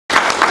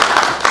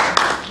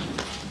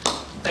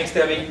Thanks,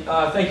 Debbie.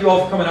 Thank you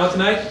all for coming out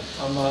tonight.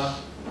 I'm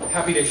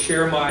happy to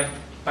share my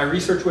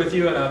research with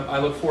you, and I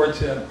look forward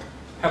to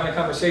having a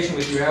conversation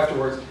with you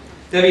afterwards.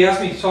 Debbie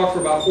asked me to talk for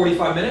about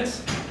 45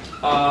 minutes,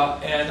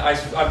 and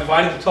I've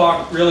divided the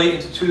talk really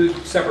into two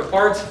separate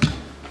parts.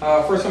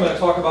 First, I'm going to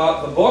talk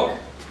about the book,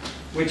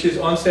 which is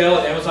on sale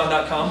at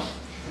Amazon.com.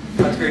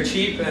 It's very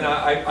cheap, and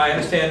I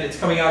understand it's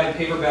coming out in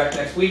paperback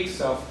next week,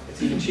 so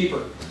it's even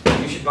cheaper.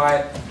 You should buy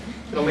it.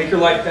 It'll make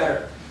your life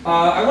better.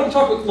 I want to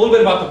talk a little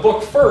bit about the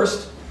book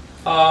first,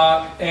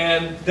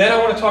 and then I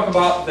want to talk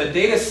about the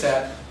data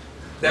set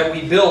that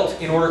we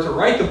built in order to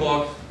write the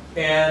book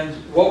and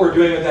what we're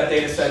doing with that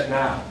data set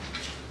now.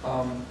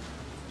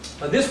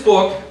 This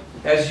book,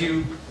 as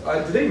you...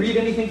 did they read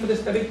anything for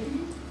this, Debbie?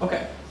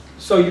 Okay.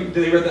 So did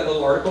they read that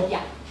little article?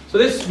 Yeah. So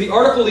the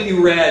article that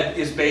you read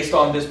is based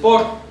on this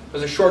book.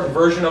 There's a shortened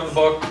version of the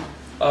book,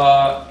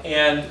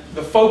 and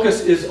the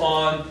focus is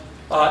on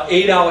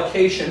aid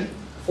allocation,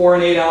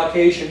 foreign aid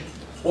allocation.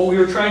 What we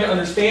were trying to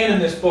understand in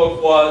this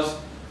book was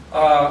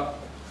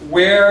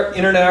where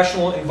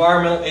international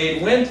environmental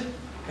aid went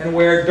and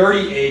where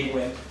dirty aid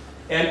went,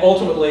 and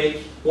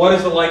ultimately, what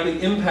is the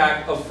likely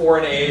impact of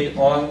foreign aid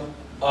on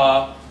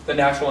the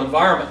natural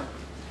environment.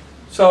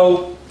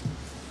 So,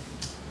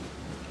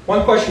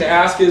 one question to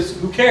ask is,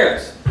 who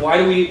cares? Why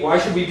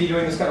should we be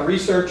doing this kind of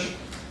research?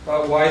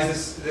 Why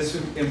is this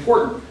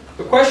important?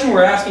 The question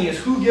we're asking is,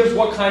 who gives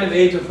what kind of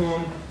aid to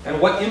whom, and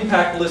what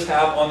impact will this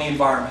have on the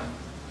environment?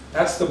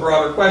 That's the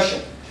broader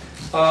question.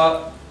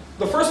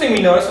 The first thing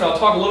we notice, and I'll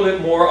talk a little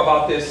bit more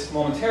about this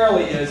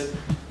momentarily, is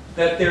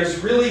that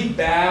there's really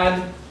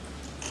bad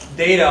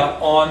data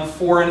on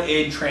foreign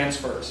aid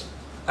transfers.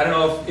 I don't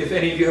know if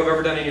any of you have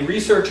ever done any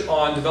research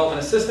on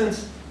development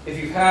assistance. If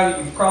you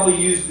have, you've probably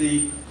used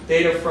the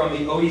data from the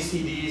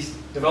OECD's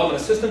Development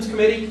Assistance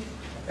Committee,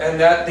 and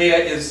that data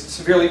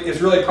is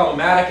really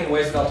problematic in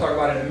ways that I'll talk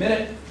about in a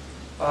minute.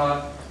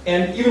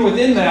 And even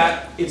within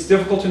that, it's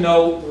difficult to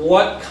know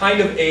what kind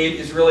of aid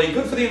is really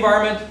good for the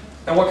environment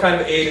and what kind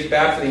of aid is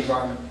bad for the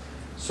environment.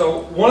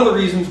 So one of the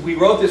reasons we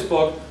wrote this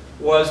book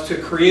was to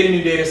create a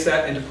new data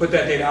set and to put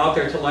that data out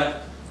there to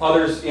let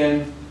others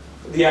in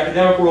the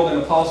academic world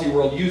and the policy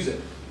world use it.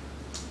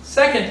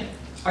 Second,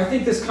 I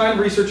think this kind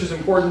of research is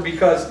important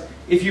because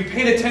if you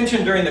paid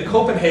attention during the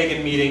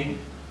Copenhagen meeting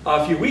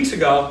a few weeks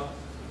ago,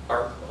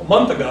 or a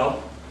month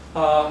ago,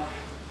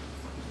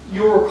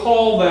 you'll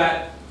recall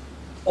that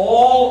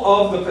all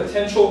of the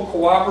potential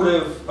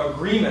cooperative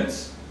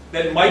agreements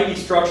that might be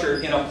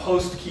structured in a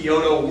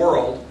post-Kyoto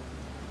world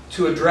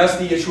to address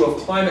the issue of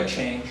climate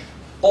change,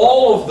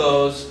 all of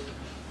those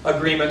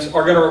agreements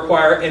are going to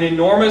require an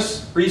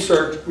enormous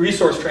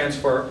resource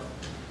transfer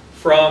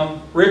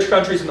from rich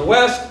countries in the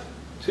West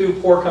to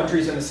poor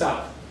countries in the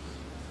South.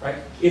 Right?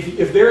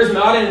 If there is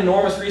not an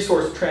enormous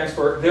resource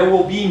transfer, there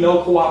will be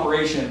no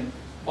cooperation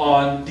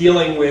on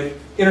dealing with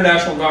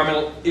international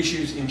environmental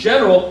issues in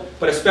general,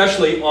 but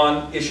especially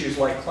on issues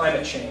like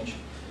climate change.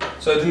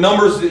 So the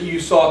numbers that you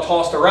saw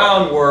tossed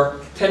around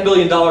were $10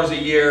 billion a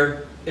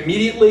year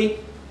immediately,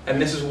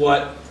 and this is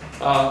what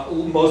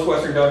most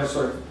Western donors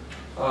sort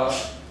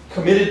of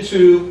committed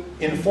to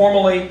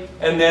informally,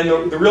 and then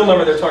the real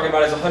number they're talking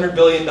about is $100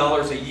 billion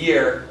a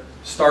year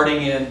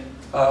starting in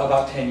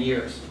about 10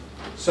 years.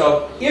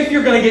 So if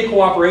you're going to get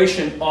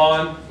cooperation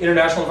on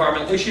international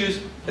environmental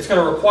issues, it's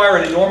going to require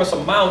an enormous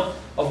amount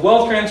of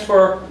wealth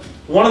transfer.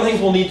 One of the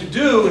things we'll need to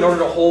do in order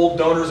to hold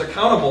donors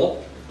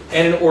accountable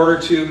and in order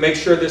to make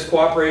sure this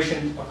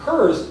cooperation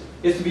occurs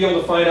is to be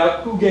able to find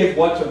out who gave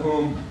what to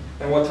whom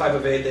and what type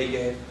of aid they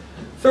gave.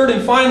 Third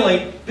and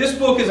finally, this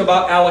book is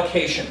about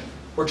allocation.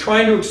 We're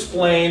trying to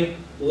explain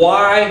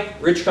why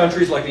rich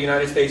countries like the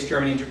United States,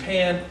 Germany, and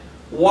Japan,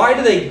 why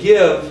do they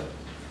give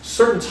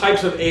certain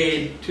types of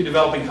aid to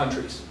developing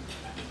countries?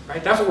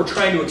 Right? That's what we're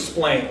trying to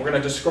explain. We're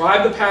going to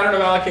describe the pattern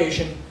of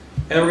allocation,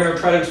 and then we're going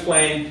to try to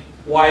explain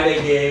why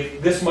they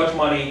gave this much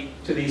money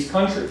to these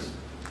countries.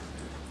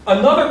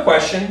 Another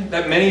question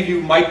that many of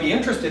you might be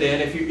interested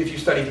in if you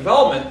study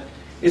development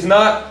is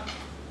not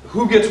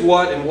who gets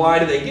what and why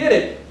do they get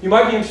it. You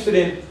might be interested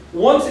in,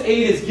 once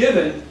aid is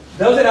given,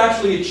 does it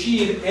actually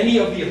achieve any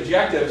of the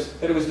objectives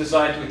that it was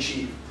designed to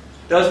achieve?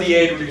 Does the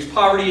aid reduce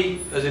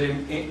poverty? Does it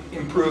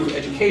improve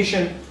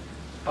education?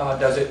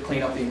 Does it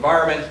clean up the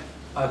environment?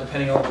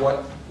 Depending on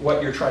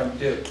what you're trying to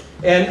do.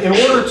 And in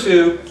order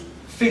to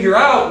figure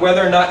out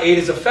whether or not aid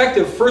is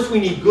effective, first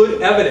we need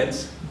good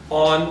evidence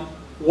on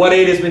what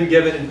aid has been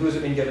given and who's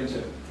it been given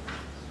to.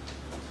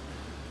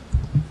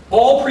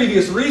 All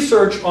previous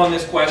research on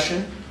this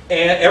question,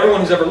 and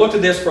everyone who's ever looked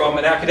at this from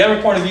an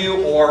academic point of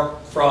view or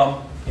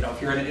from,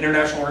 if you're in an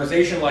international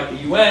organization like the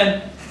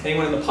UN,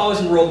 anyone in the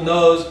policy world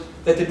knows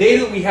that the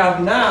data that we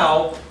have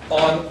now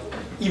on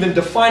even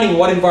defining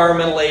what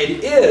environmental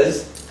aid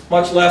is,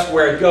 much less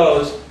where it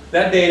goes,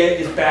 that data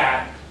is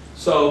bad.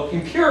 So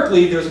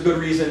empirically, there's a good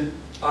reason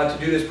to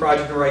do this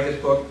project and write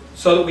this book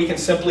so that we can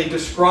simply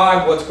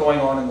describe what's going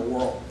on in the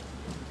world.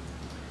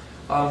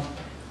 Let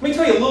me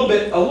tell you a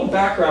little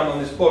background on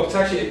this book. It's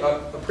actually a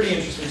pretty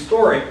interesting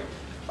story.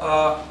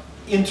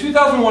 in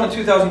 2001 and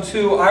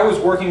 2002, I was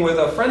working with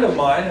a friend of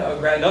mine,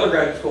 another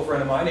graduate school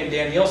friend of mine named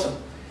Dan Nielsen,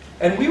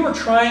 and we were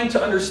trying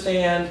to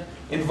understand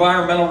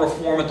environmental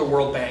reform at the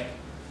World Bank.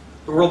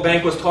 The World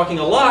Bank was talking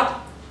a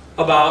lot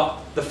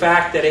about the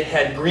fact that it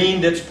had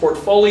greened its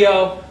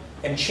portfolio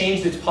and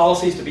changed its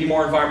policies to be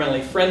more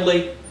environmentally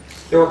friendly.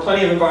 There were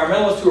plenty of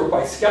environmentalists who were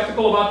quite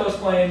skeptical about those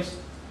claims,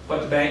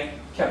 but the bank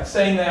kept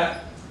saying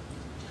that.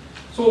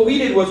 So what we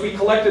did was we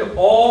collected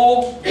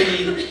all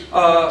the,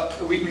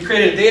 we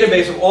created a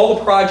database of all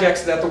the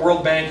projects that the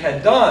World Bank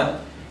had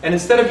done, and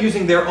instead of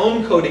using their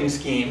own coding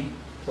scheme,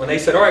 when they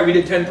said, all right, we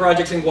did 10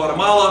 projects in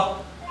Guatemala,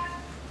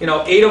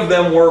 8 of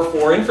them were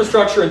for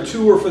infrastructure and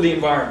 2 were for the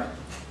environment.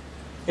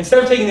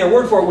 Instead of taking their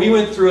word for it, we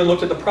went through and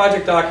looked at the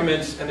project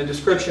documents and the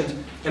descriptions,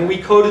 and we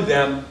coded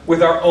them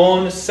with our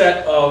own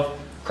set of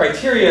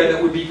criteria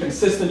that would be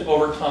consistent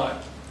over time.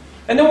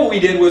 And then what we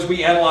did was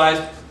we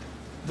analyzed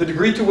the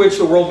degree to which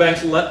the World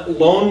Bank's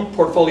loan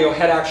portfolio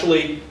had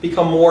actually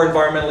become more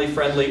environmentally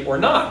friendly or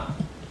not.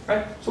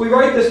 Right? So we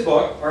wrote this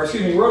book, or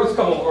excuse me, we wrote a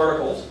couple of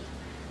articles,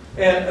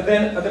 and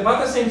then at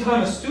about the same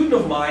time, a student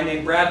of mine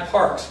named Brad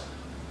Parks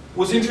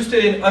was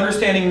interested in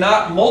understanding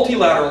not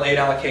multilateral aid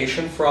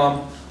allocation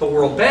from the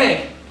World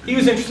Bank, he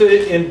was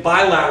interested in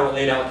bilateral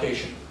aid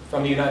allocation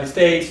from the United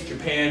States,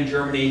 Japan,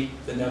 Germany,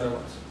 the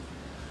Netherlands.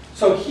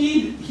 So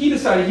he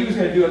decided he was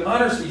going to do an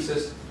honors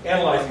thesis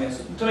analyzing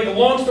this. To make a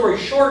long story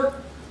short,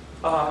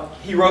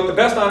 he wrote the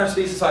best honors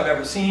thesis I've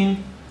ever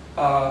seen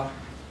as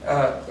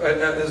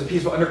a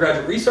piece of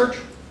undergraduate research.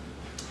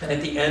 And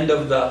at the end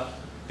of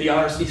the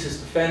honors thesis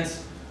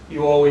defense,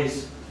 you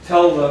always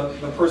tell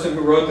the person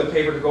who wrote the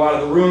paper to go out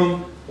of the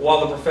room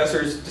while the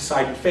professors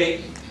decide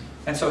fate.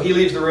 And so he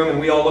leaves the room, and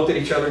we all looked at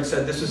each other and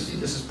said, this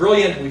is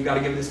brilliant. We've got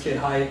to give this kid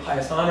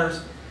highest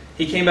honors.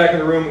 He came back in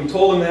the room, we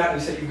told him that, and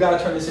we said, you've got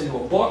to turn this into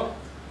a book.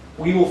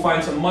 We will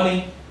find some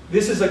money.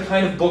 This is a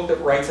kind of book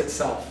that writes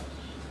itself.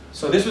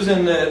 So this was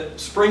in the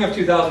spring of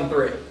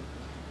 2003.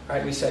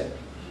 Right? We said,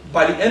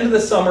 by the end of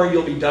the summer,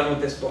 you'll be done with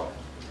this book.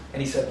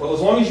 And he said, well,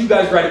 as long as you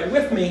guys write it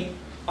with me,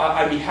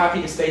 I'd be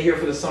happy to stay here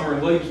for the summer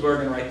in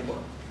Williamsburg and write the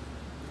book.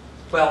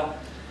 Well,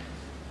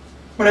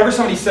 whenever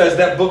somebody says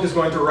that book is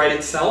going to write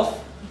itself,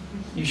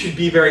 you should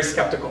be very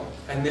skeptical.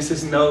 And this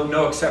is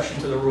no exception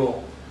to the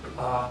rule.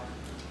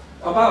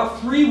 About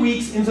 3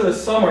 weeks into the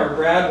summer,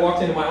 Brad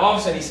walked into my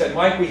office and he said,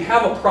 Mike, we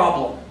have a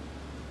problem.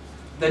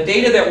 The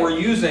data that we're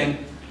using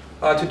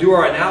to do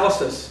our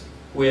analysis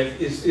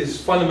with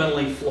is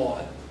fundamentally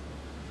flawed.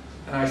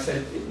 And I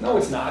said, no,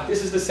 it's not.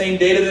 This is the same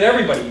data that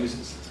everybody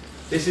uses.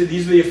 These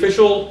are the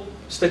official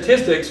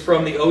statistics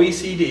from the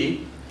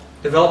OECD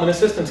Development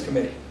Assistance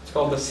Committee. It's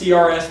called the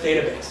CRS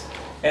database.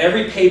 And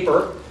every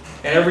paper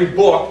and every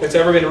book that's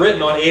ever been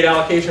written on aid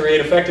allocation or aid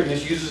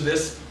effectiveness uses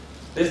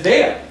this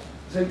data.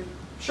 I said,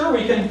 sure,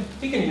 we can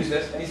use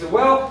this. And he said,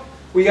 well,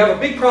 we have a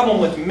big problem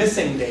with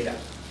missing data.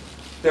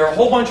 There are a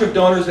whole bunch of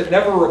donors that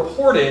never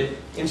reported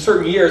in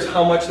certain years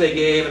how much they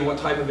gave and what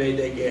type of aid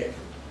they gave.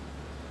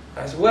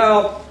 I said,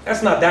 well,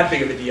 that's not that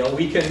big of a deal.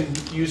 We can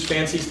use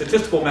fancy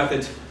statistical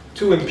methods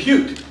to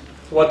impute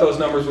what those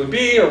numbers would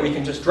be, or we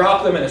can just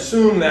drop them and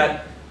assume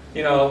that,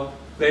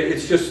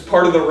 it's just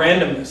part of the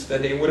randomness,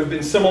 that they would have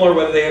been similar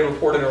whether they had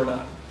reported or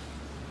not.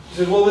 He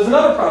said, well, there's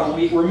another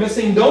problem. We're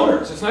missing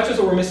donors. It's not just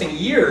that we're missing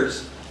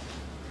years.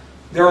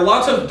 There are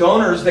lots of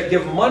donors that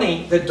give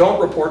money that don't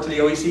report to the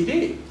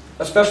OECD,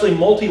 especially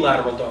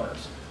multilateral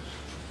donors.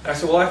 I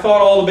said, well, I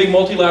thought all the big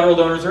multilateral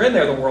donors are in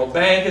there. The World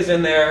Bank is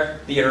in there,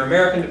 the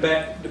Inter-American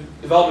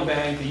Development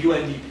Bank, the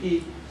UNDP.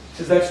 He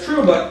says, that's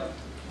true, but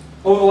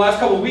over the last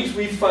couple of weeks,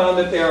 we've found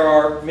that there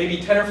are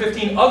maybe 10 or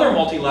 15 other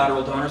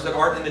multilateral donors that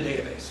aren't in the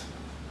database.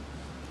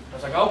 I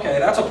was like, okay,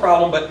 that's a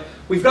problem, but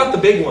we've got the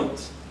big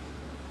ones.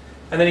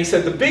 And then he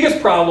said, the biggest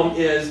problem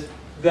is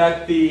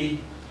that the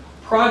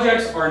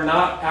projects are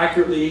not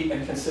accurately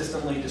and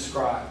consistently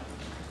described.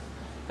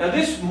 Now,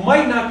 this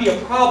might not be a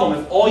problem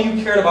if all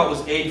you cared about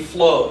was aid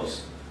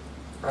flows,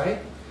 right?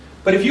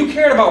 But if you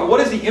cared about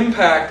what is the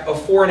impact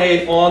of foreign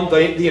aid on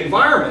the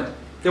environment,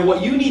 then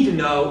what you need to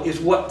know is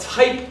what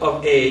type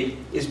of aid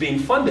is being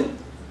funded,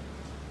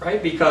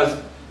 right?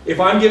 Because if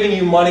I'm giving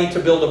you money to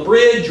build a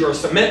bridge or a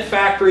cement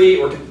factory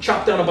or to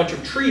chop down a bunch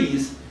of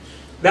trees,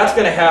 that's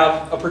going to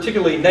have a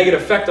particularly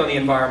negative effect on the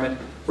environment.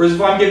 Whereas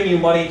if I'm giving you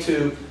money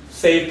to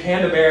save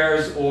panda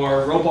bears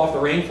or rope off the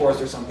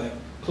rainforest or something,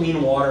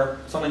 clean water,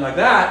 something like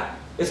that,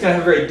 it's going to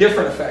have a very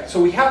different effect.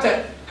 So we have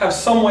to have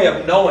some way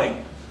of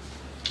knowing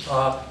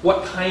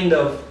what kind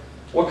of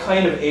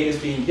aid is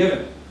being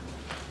given.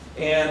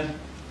 And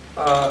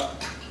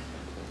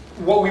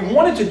what we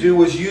wanted to do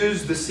was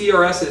use the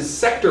CRS's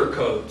sector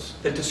codes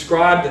that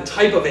describe the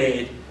type of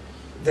aid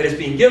that is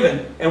being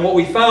given. And what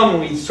we found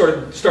when we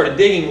started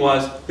digging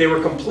was they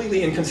were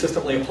completely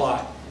inconsistently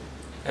applied.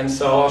 And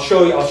so I'll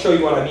show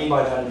you what I mean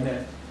by that in a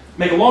minute.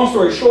 Make a long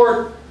story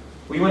short,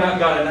 we went out and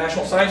got a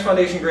National Science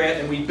Foundation grant,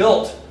 and we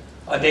built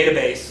a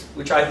database,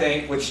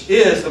 which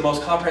is the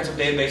most comprehensive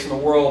database in the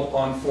world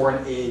on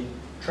foreign aid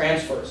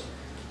transfers.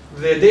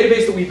 The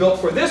database that we built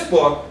for this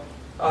book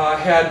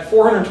had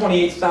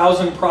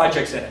 428,000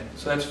 projects in it.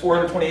 So that's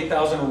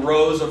 428,000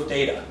 rows of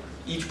data.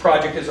 Each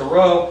project is a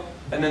row,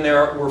 and then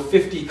there were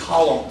 50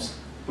 columns,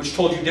 which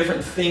told you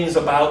different things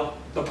about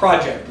the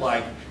project,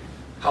 like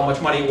how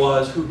much money it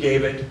was, who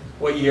gave it,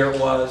 what year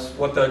it was,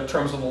 what the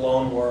terms of the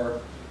loan were,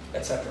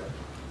 etc.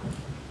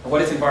 And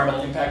what its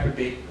environmental impact would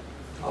be.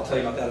 I'll tell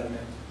you about that in a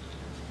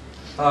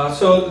minute.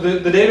 So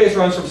the database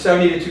runs from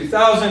 70 to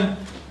 2000.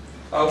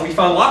 We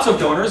found lots of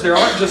donors. There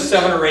aren't just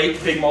 7 or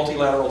 8 big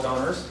multilateral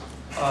donors.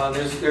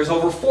 There's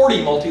over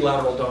 40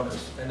 multilateral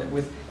donors.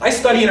 And I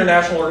study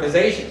international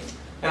organizations,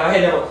 and I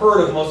had never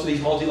heard of most of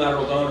these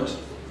multilateral donors.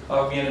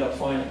 We ended up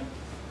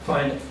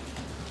finding.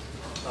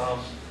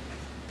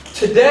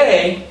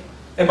 Today,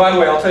 and by the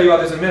way, I'll tell you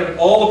about this in a minute,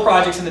 all the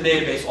projects in the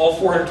database, all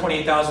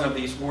 428,000 of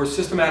these, were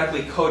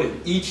systematically coded.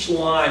 Each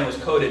line was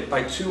coded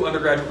by 2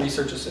 undergraduate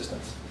research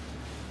assistants.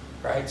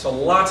 Right? So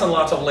lots and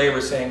lots of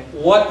labor saying,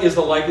 what is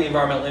the likely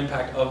environmental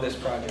impact of this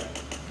project?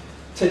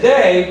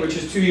 Today, which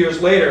is 2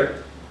 years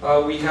later,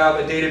 we have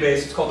a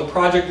database, it's called the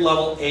Project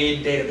Level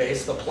Aid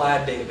Database, the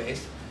PLAID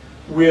database,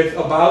 with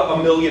about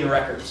 1 million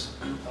records.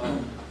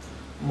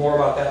 More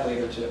about that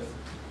later too.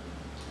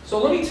 So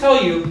let me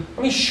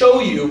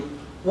show you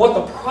what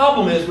the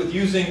problem is with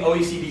using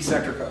OECD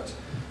sector codes.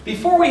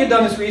 Before we had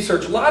done this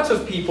research, lots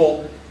of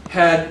people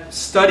had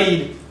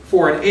studied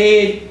for an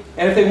aid,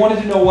 and if they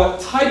wanted to know what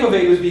type of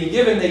aid was being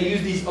given, they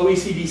used these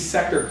OECD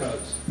sector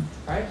codes,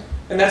 right?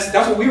 And that's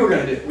what we were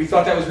going to do. We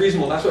thought that was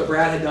reasonable. That's what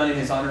Brad had done in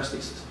his honors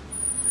thesis.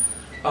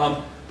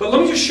 But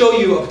let me just show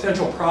you a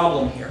potential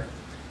problem here.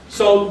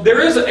 So there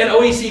is an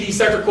OECD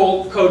sector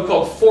code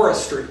called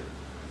forestry,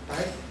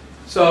 right?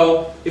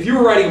 So if you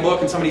were writing a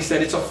book and somebody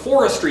said it's a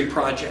forestry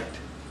project,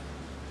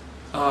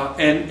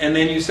 and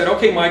then you said,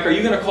 okay, Mike, are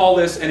you going to call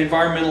this an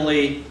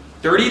environmentally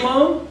dirty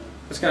loan?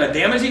 It's going to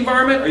damage the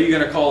environment? Are you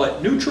going to call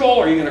it neutral?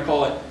 Or are you going to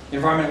call it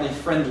environmentally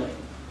friendly?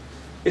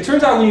 It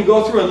turns out when you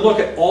go through and look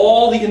at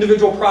all the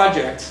individual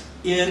projects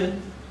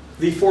in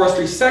the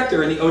forestry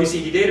sector in the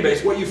OECD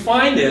database, what you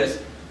find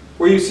is,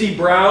 where you see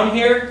brown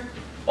here,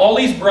 all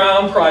these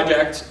brown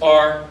projects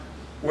are,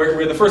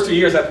 where the first 3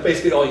 years, that's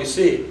basically all you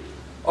see,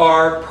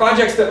 are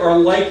projects that are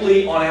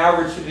likely, on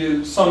average, to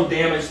do some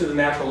damage to the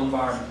natural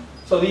environment.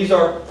 So these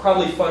are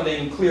probably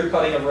funding clear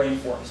cutting of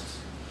rainforests,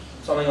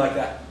 something like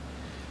that.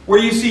 Where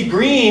you see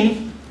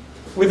green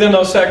within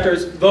those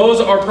sectors,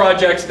 those are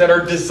projects that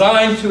are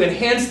designed to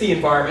enhance the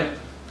environment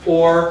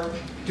or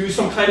do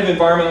some kind of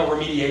environmental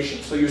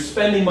remediation. So you're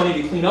spending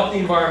money to clean up the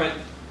environment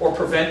or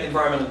prevent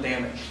environmental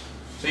damage.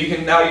 So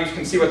now you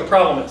can see what the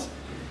problem is.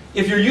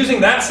 If you're using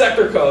that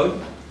sector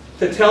code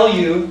to tell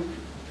you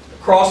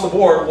across the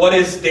board what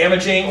is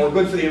damaging or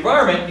good for the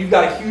environment, you've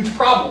got a huge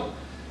problem.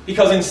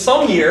 Because in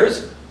some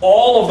years,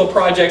 all of the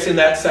projects in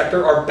that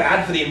sector are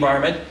bad for the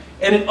environment,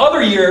 and in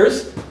other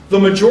years, the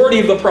majority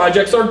of the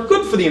projects are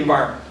good for the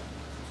environment.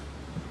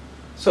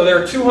 So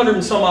there are 200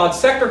 and some odd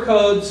sector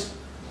codes.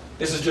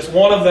 This is just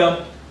one of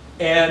them,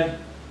 and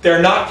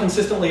they're not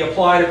consistently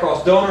applied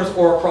across donors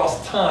or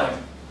across time.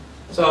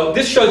 So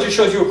this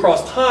shows you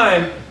across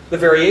time the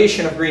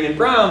variation of green and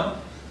brown.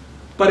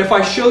 But if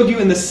I showed you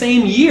in the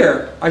same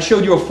year, I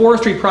showed you a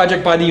forestry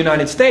project by the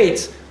United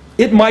States,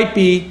 it might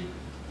be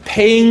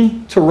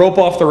paying to rope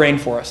off the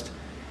rainforest.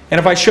 And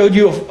if I showed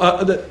you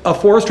a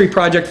forestry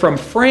project from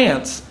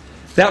France,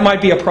 that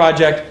might be a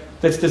project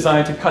that's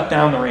designed to cut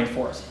down the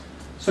rainforest.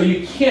 So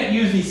you can't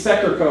use these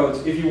sector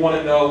codes if you want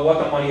to know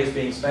what the money is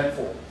being spent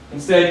for.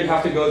 Instead, you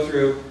have to go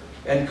through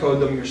and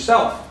code them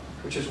yourself,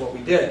 which is what we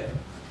did.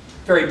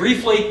 Very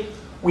briefly,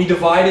 we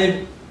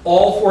divided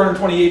all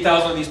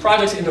 428,000 of these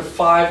projects into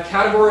 5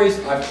 categories.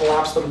 I've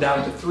collapsed them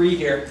down to 3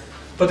 here.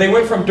 But they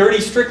went from dirty,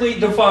 strictly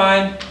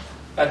defined,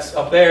 that's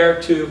up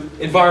there, to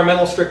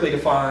environmental, strictly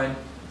defined.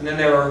 And then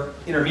there were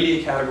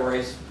intermediate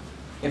categories,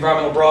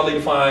 environmental, broadly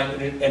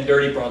defined, and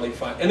dirty, broadly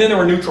defined. And then there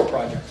were neutral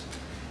projects.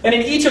 And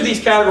in each of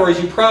these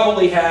categories, you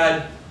probably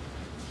had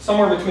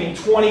somewhere between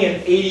 20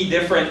 and 80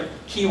 different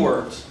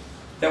keywords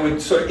that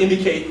would sort of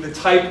indicate the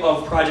type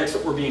of projects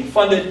that were being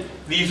funded.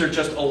 These are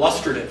just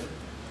illustrative.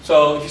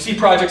 So if you see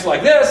projects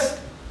like this,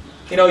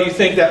 you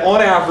think that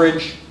on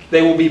average,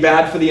 they will be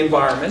bad for the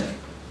environment.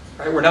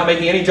 Right? We're not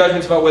making any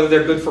judgments about whether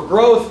they're good for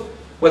growth,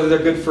 whether they're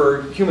good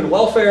for human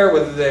welfare,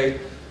 whether they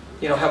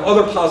have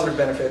other positive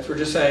benefits. We're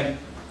just saying,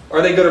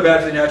 are they good or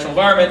bad for the natural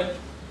environment?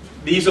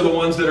 These are the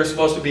ones that are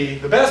supposed to be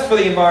the best for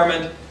the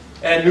environment.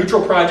 And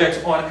neutral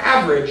projects, on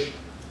average,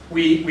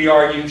 we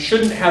argue,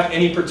 shouldn't have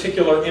any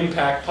particular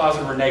impact,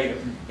 positive or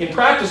negative. In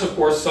practice, of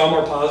course, some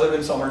are positive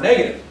and some are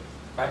negative.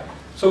 Right?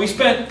 So we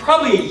spent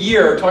probably a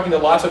year talking to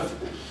lots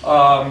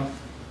of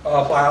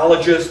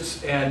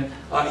biologists and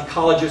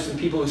ecologists and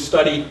people who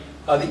study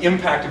the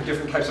impact of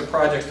different types of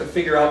projects to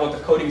figure out what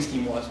the coding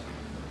scheme was.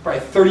 Probably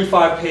a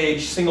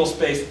 35-page,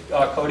 single-spaced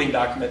coding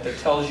document that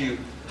tells you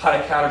how to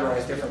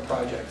categorize different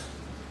projects.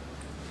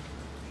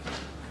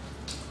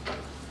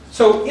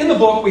 So in the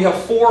book, we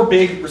have 4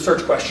 big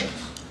research questions.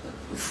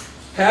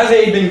 Has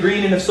aid been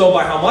green, and if so,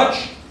 by how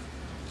much?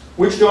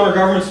 Which donor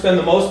governments spend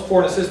the most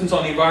foreign assistance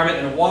on the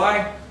environment, and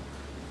why?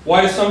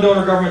 Why do some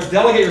donor governments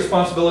delegate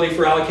responsibility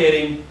for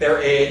allocating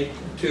their aid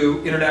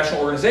to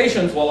international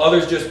organizations while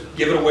others just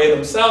give it away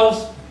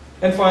themselves?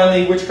 And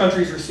finally, which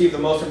countries receive the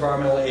most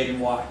environmental aid and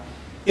why?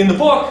 In the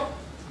book,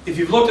 if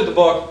you've looked at the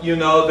book, you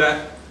know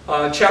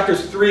that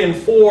chapters 3 and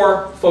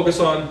 4 focus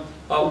on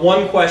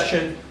one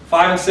question,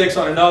 5 and 6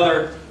 on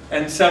another,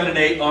 and 7 and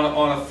 8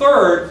 on a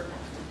third.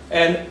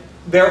 And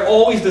they're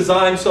always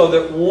designed so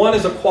that one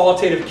is a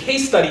qualitative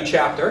case study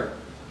chapter,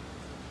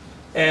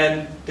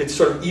 and it's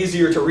sort of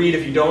easier to read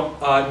if you don't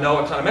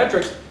know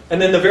econometrics.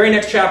 And then the very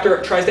next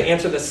chapter tries to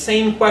answer the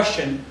same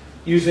question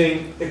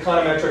using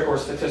econometric or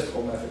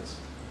statistical methods.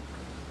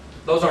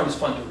 Those aren't as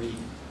fun to read.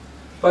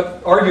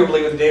 But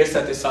arguably, with a data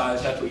set this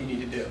size, that's what you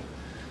need to do.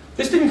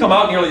 This didn't come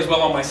out nearly as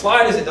well on my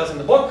slide as it does in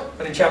the book,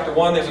 but in chapter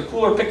 1 there's a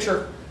cooler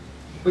picture,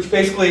 which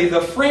basically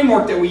the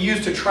framework that we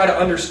use to try to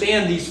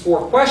understand these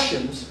 4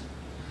 questions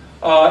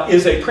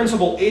is a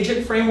principal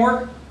agent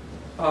framework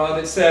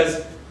that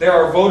says there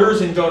are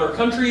voters in donor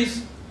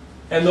countries,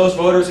 and those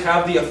voters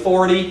have the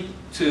authority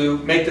to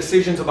make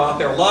decisions about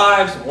their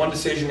lives. One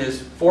decision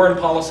is foreign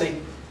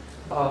policy.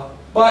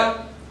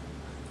 But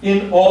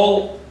in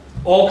all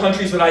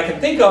countries that I can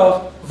think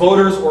of,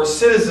 voters or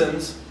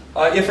citizens,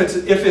 if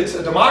it's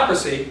a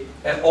democracy,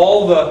 and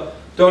all the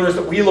donors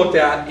that we looked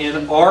at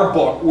in our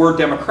book were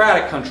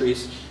democratic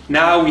countries,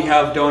 now we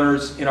have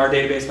donors in our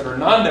database that are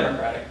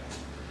non-democratic.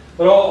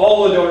 But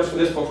all the donors for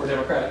this book were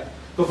democratic.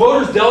 The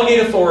voters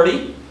delegate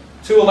authority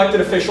to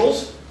elected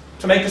officials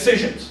to make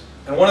decisions.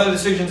 And one of the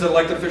decisions that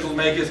elected officials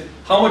make is,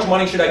 how much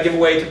money should I give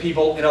away to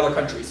people in other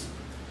countries?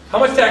 How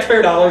much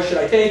taxpayer dollars should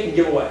I take and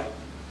give away?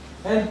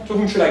 And to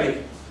whom should I give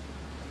it?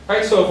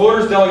 Right, so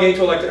voters delegate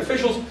to elected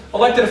officials.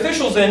 Elected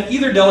officials then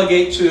either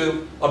delegate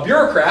to a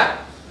bureaucrat,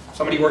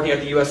 somebody working at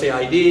the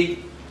USAID,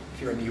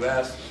 if you're in the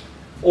US,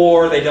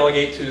 or they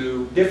delegate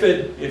to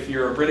DFID if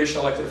you're a British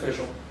elected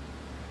official.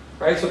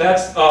 Right, so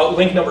that's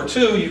link number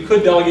 2. You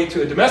could delegate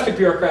to a domestic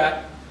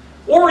bureaucrat,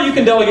 or you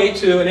can delegate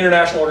to an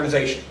international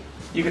organization.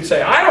 You could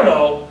say, I don't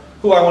know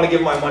who I want to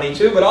give my money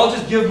to, but I'll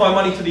just give my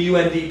money to the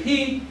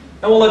UNDP,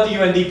 and we'll let the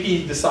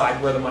UNDP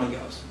decide where the money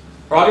goes.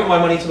 Or I'll give my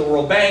money to the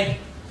World Bank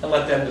and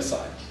let them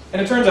decide.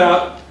 And it turns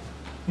out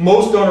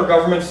most donor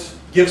governments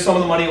give some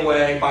of the money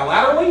away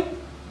bilaterally,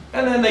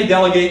 and then they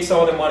delegate some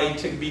of the money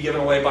to be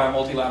given away by a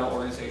multilateral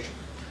organization.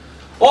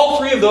 All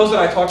 3 of those that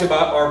I talked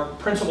about are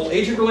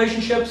principal-agent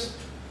relationships,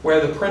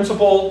 where the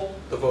principal,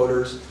 the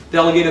voters,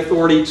 delegate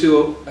authority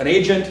to an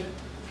agent,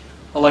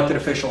 elected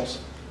officials.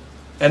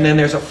 And then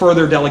there's a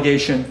further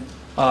delegation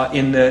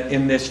in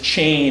this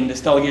chain,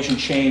 this delegation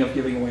chain of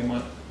giving away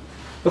money.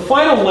 The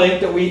final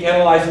link that we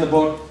analyze in the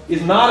book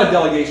is not a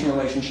delegation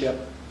relationship.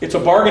 It's a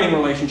bargaining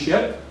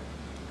relationship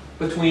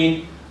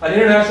between an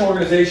international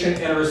organization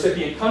and a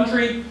recipient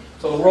country.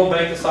 So the World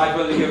Bank decides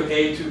whether to give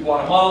aid to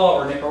Guatemala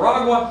or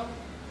Nicaragua,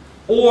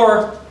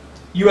 or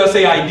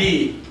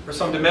USAID, or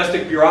some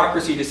domestic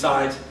bureaucracy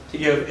decides to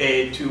give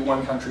aid to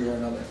one country or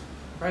another.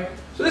 Right?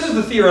 So this is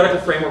the theoretical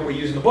framework we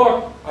use in the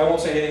book. I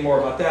won't say anything more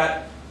about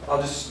that.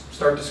 I'll just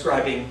start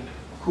describing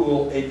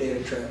cool aid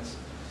data trends.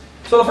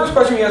 So the first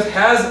question we ask,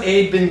 has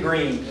aid been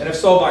greened? And if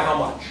so, by how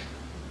much?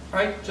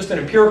 Right? Just an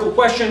empirical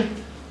question.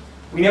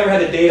 We never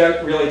had the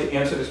data really to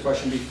answer this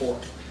question before.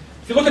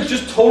 If you look at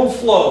just total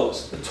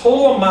flows, the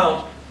total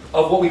amount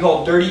of what we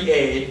call dirty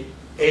aid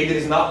that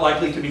is not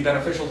likely to be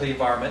beneficial to the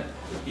environment,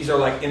 these are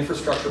like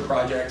infrastructure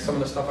projects, some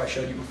of the stuff I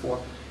showed you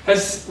before,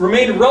 has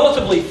remained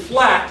relatively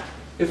flat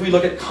if we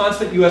look at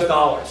constant US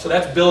dollars. So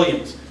that's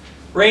billions.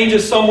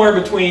 Ranges somewhere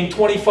between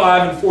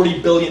 $25 and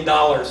 $40 billion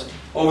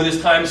over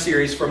this time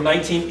series from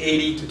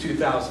 1980 to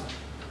 2000.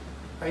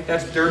 Right?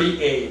 That's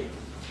dirty aid.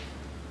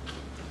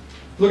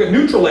 Look at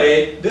neutral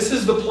aid. This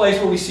is the place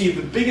where we see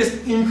the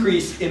biggest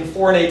increase in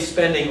foreign aid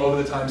spending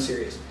over the time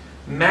series.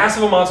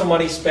 Massive amounts of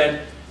money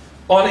spent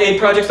on aid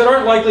projects that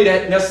aren't likely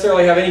to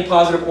necessarily have any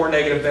positive or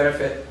negative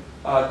benefit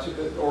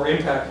or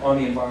impact on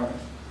the environment.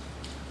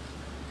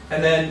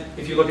 And then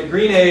if you look at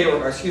green aid,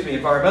 or excuse me,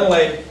 environmental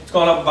aid, it's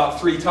gone up about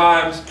 3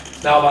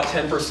 times, now about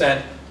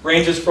 10%.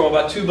 Ranges from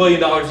about $2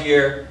 billion a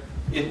year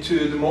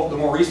into the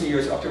more recent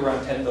years up to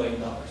around $10 billion.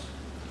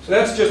 So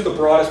that's just the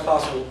broadest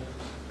possible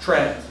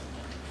trend.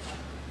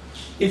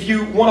 If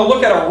you want to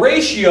look at a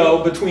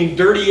ratio between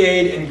dirty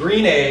aid and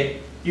green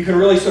aid, you can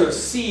really sort of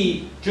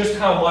see just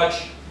how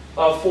much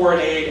foreign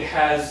aid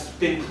has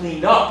been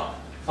cleaned up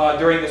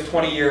during this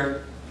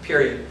 20-year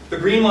period. The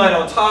green line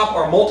on top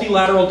are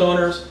multilateral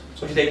donors.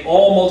 So if you take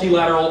all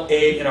multilateral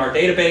aid in our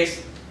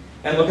database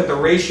and look at the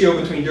ratio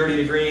between dirty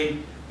to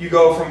green, you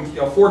go from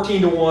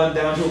 14 to 1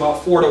 down to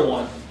about 4 to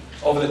 1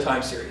 over the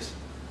time series.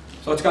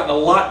 So it's gotten a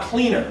lot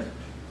cleaner.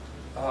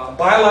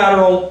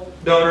 Bilateral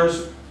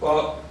donors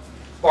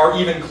are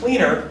even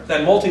cleaner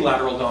than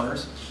multilateral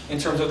donors in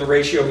terms of the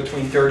ratio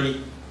between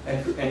dirty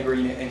and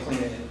green and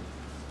clean aid.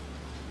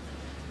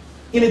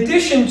 In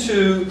addition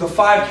to the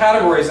 5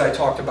 categories I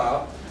talked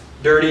about,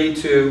 dirty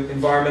to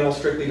environmental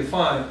strictly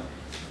defined,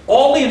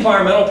 all the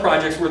environmental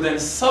projects were then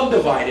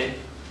subdivided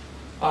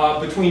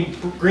between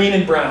green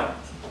and brown.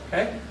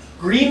 Okay?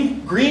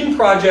 Green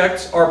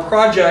projects are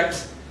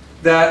projects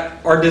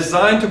that are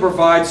designed to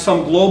provide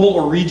some global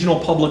or regional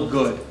public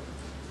good.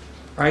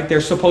 Right?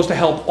 They're supposed to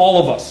help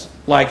all of us,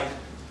 like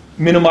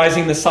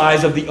minimizing the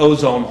size of the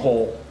ozone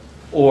hole,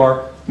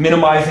 or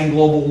minimizing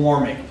global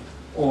warming,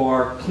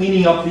 or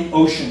cleaning up the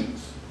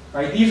oceans.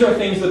 Right? These are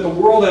things that the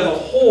world as a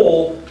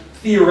whole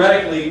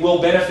theoretically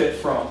will benefit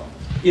from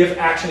if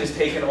action is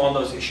taken on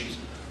those issues.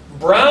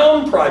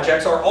 Brown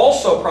projects are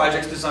also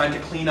projects designed to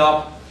clean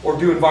up or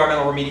do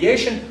environmental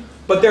remediation,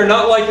 but they're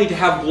not likely to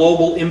have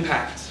global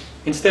impacts.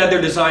 Instead,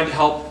 they're designed to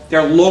help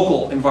their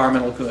local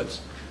environmental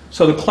goods.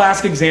 So the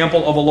classic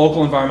example of a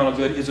local environmental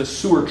good is a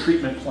sewer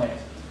treatment plant.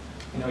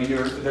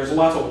 There's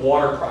lots of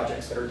water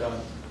projects that are done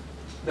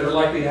that are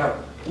likely to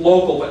have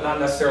local but not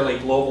necessarily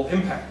global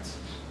impacts.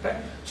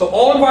 Okay? So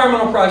all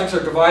environmental projects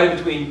are divided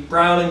between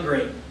brown and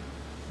green.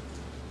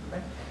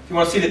 Okay? If you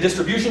want to see the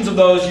distributions of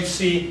those, you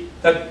see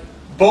that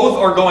both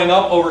are going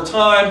up over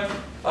time.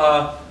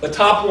 The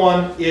top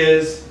one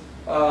is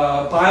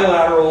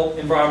bilateral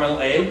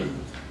environmental aid,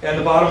 and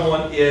the bottom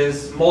one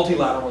is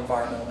multilateral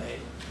environmental aid.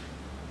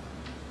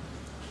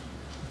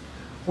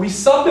 We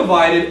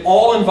subdivided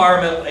all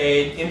environmental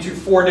aid into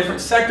 4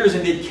 different sectors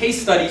and did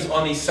case studies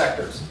on these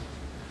sectors.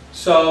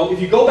 So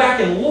if you go back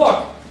and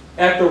look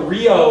at the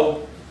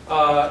Rio,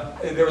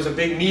 there was a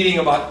big meeting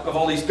of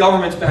all these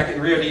governments back in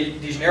Rio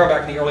de Janeiro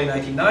back in the early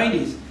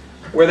 1990s,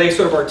 where they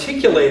sort of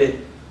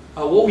articulated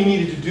what we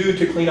needed to do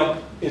to clean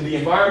up in the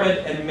environment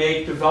and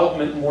make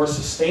development more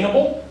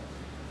sustainable.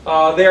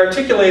 They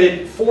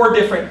articulated 4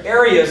 different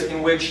areas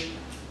in which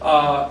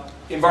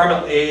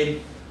environmental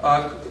aid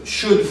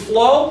should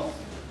flow,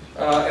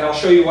 and I'll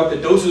show you what the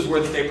doses were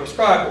that they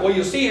prescribed. But what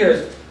you'll see here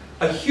is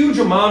a huge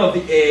amount of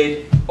the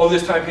aid over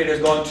this time period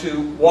has gone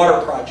to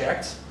water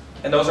projects,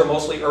 and those are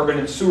mostly urban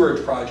and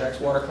sewerage projects,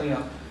 water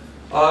cleanup.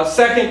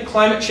 Second,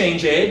 climate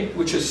change aid,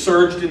 which has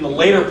surged in the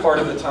later part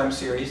of the time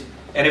series.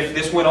 And if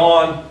this went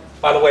on,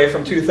 by the way,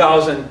 from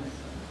 2000,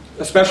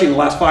 especially in the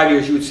last 5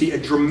 years, you would see a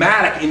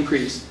dramatic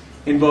increase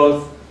in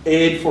both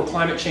aid for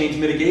climate change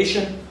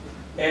mitigation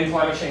and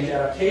climate change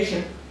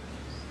adaptation.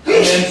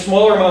 And then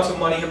smaller amounts of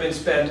money have been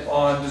spent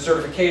on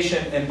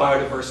desertification and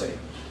biodiversity.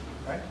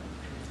 Right?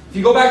 If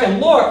you go back and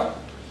look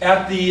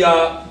at the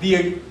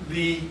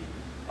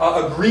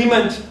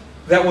agreement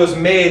that was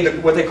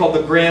made, what they call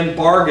the Grand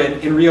Bargain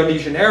in Rio de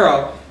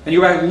Janeiro, and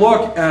you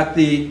look at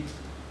the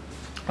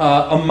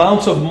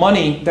amounts of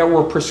money that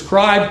were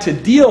prescribed to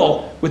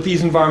deal with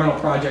these environmental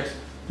projects,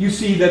 you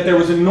see that there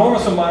was an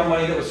enormous amount of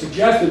money that was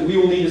suggested. We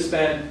will need to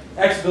spend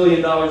X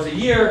billion dollars a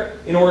year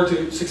in order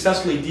to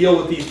successfully deal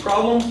with these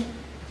problems.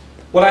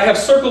 What I have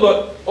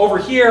circled over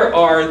here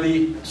are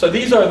this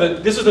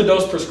is the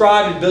dose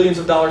prescribed in billions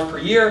of dollars per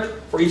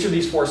year for each of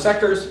these 4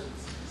 sectors.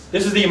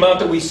 This is the amount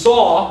that we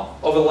saw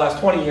over the last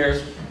 20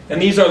 years,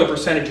 and these are the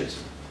percentages.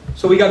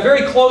 So we got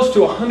very close to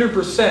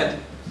 100%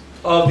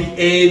 of the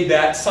aid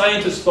that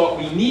scientists thought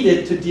we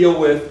needed to deal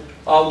with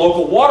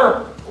local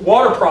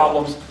water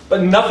problems,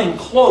 but nothing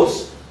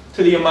close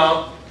to the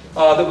amount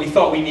that we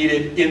thought we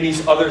needed in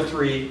these other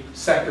 3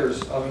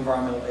 sectors of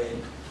environmental aid.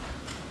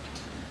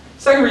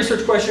 Second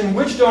research question,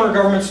 which donor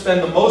governments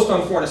spend the most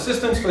on foreign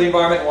assistance for the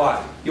environment and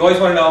why? You always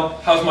want to know,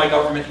 how's my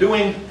government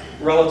doing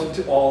relative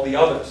to all the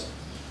others?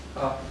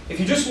 If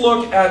you just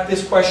look at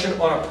this question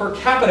on a per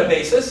capita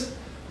basis,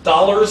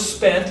 dollars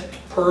spent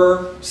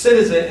per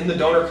citizen in the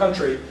donor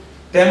country,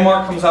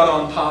 Denmark comes out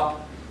on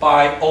top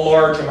by a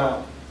large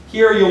amount.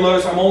 Here you'll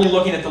notice I'm only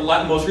looking at the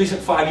most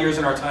recent 5 years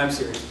in our time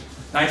series,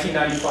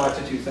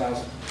 1995 to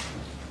 2000.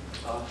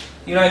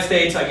 The United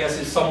States, I guess,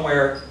 is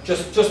somewhere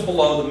just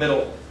below the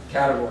middle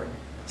category.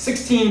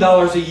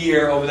 $16 a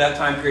year over that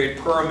time period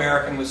per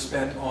American was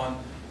spent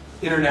on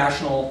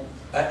international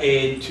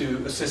aid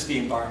to assist the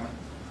environment.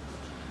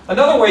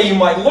 Another way you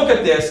might look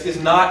at this is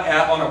not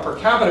on a per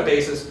capita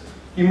basis.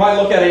 You might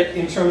look at it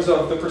in terms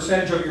of the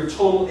percentage of your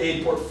total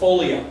aid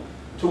portfolio.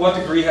 To what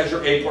degree has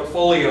your aid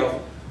portfolio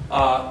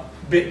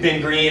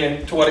been green,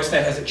 and to what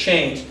extent has it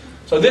changed?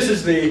 So this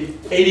is the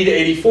 80 to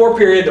 84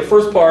 period, the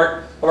first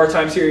part of our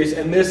time series,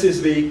 and this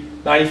is the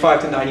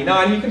 95 to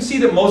 99. You can see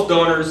that most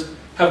donors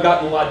have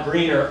gotten a lot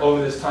greener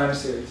over this time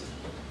series.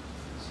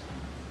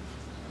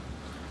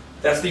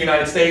 That's the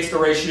United States, the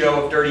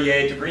ratio of dirty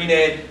aid to green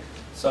aid.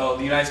 So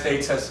the United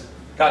States has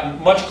gotten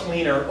much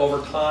cleaner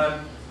over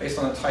time based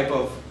on the type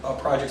of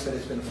projects that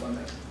it's been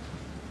funding.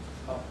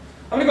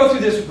 I'm going to go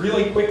through this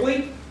really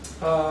quickly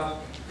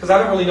because I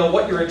don't really know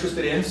what you're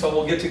interested in, so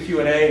we'll get to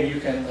Q&A and you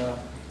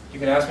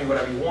can ask me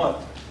whatever you want.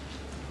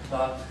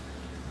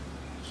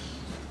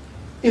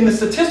 In the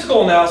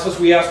statistical analysis,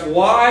 we asked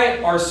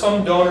why are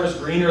some donors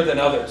greener than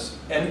others?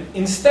 And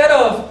instead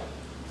of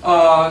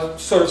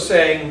sort of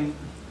saying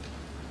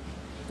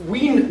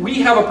we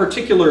have a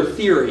particular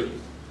theory,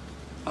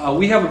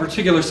 we have a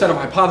particular set of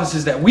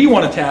hypotheses that we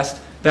want to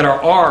test that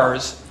are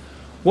ours,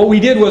 what we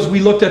did was we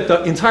looked at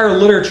the entire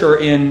literature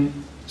in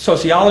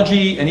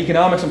sociology and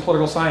economics and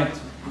political science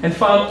and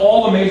found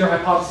all the major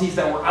hypotheses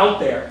that were out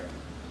there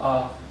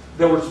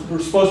that were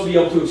supposed to be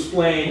able to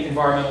explain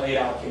environmental aid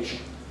allocation.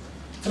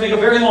 To make a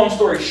very long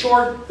story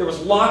short, there was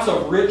lots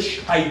of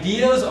rich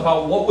ideas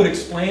about what would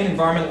explain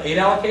environmental aid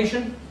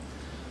allocation,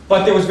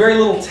 but there was very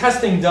little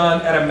testing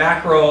done at a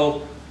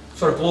macro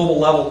sort of global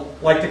level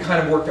like the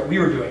kind of work that we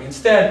were doing.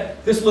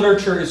 Instead, this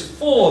literature is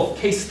full of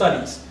case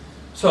studies.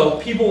 So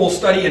people will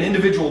study an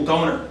individual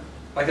donor.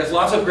 Like there's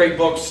lots of great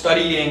books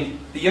studying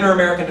the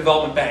Inter-American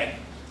Development Bank,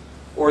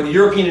 or the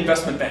European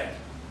Investment Bank,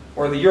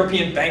 or the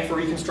European Bank for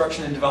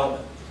Reconstruction and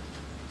Development.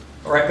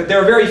 All right, but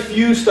there are very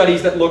few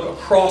studies that look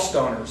across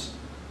donors.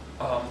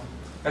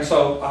 And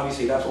so,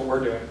 obviously, that's what we're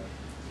doing.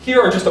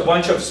 Here are just a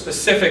bunch of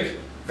specific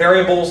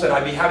variables that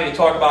I'd be happy to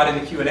talk about in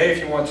the Q&A if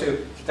you want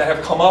to, that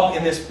have come up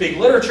in this big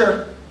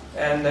literature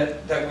and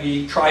that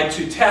we tried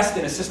to test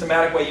in a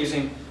systematic way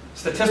using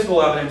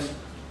statistical evidence.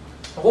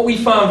 And what we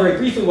found very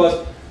briefly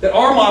was that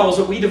our models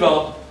that we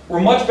developed were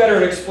much better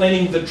at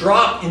explaining the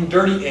drop in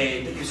dirty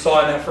aid that you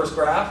saw in that first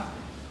graph.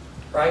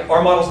 Right?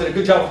 Our models did a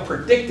good job of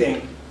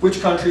predicting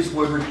which countries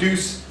would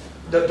reduce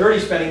the dirty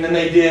spending than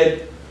they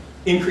did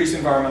increase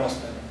environmental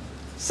spending.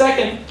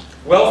 Second,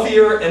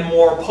 wealthier and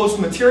more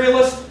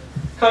post-materialist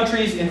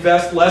countries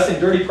invest less in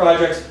dirty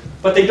projects,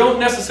 but they don't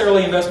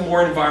necessarily invest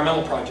more in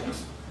environmental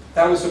projects.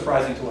 That was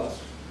surprising to us.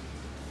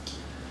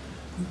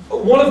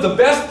 One of the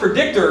best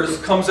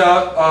predictors comes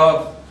out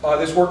of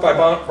this work by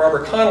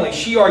Barbara Connolly.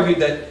 She argued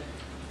that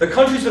the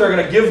countries that are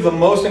going to give the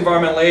most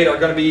environmental aid are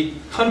going to be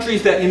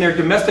countries that in their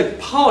domestic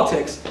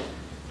politics,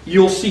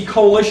 you'll see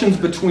coalitions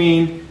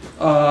between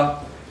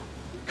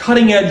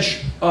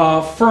cutting-edge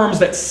firms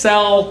that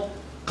sell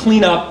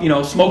cleanup,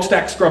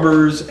 smokestack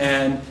scrubbers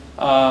and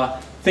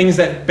things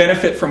that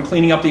benefit from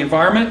cleaning up the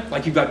environment.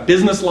 Like you've got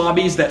business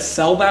lobbies that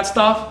sell that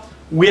stuff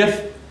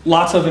with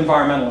lots of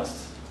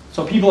environmentalists.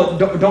 So people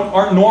that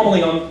aren't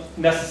normally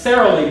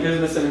necessarily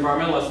business and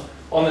environmentalists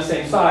on the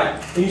same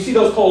side. And you see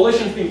those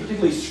coalitions being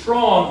particularly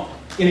strong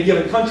in a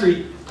given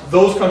country,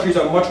 those countries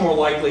are much more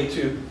likely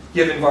to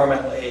give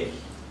environmental aid.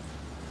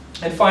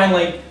 And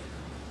finally,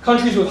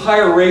 countries with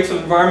higher rates of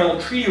environmental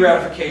treaty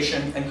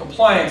ratification and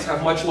compliance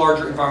have much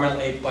larger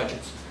environmental aid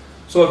budgets.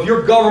 So if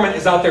your government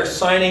is out there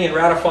signing and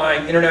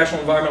ratifying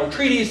international environmental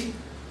treaties,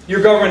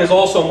 your government is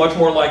also much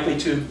more likely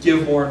to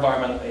give more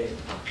environmental aid.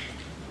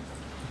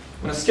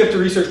 I'm going to skip to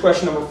research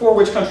question number 4,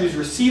 which countries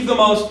receive the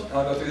most, and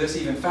I'll go through this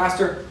even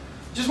faster.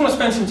 Just want to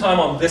spend some time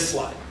on this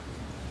slide.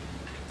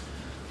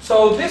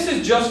 So this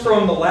is just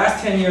from the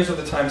last 10 years of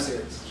the time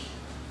series.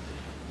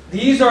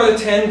 These are the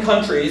 10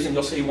 countries, and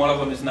you'll see one of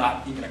them is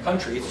not even a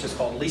country, it's just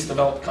called least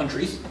developed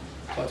countries.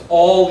 So it's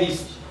all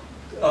these,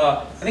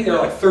 I think there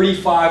are like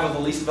 35 of the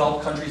least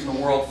developed countries in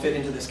the world fit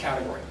into this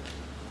category.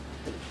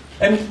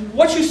 And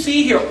what you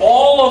see here,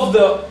 all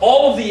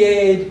of the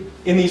aid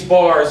in these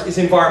bars is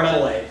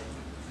environmental aid.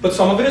 But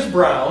some of it is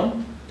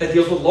brown, that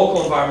deals with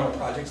local environmental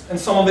projects, and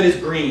some of it is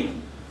green,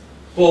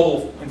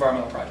 global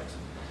environmental projects.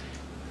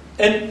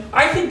 And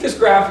I think this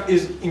graph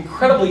is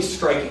incredibly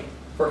striking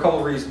for a couple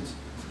of reasons.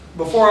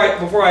 Before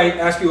I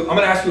ask you, I'm going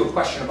to ask you a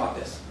question about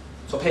this,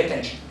 so pay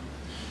attention.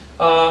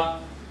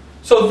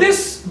 So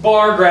this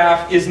bar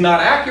graph is not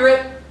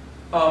accurate.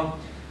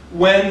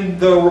 When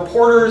the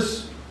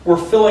reporters were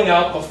filling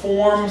out the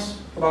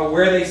forms about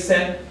where they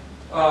sent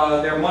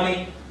their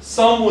money,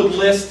 some would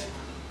list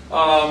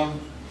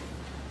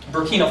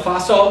Burkina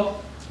Faso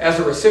as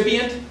a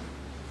recipient.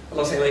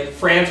 Let's say like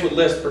France would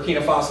list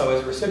Burkina Faso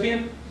as a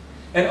recipient.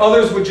 And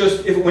others would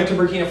just, if it went to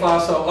Burkina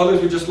Faso,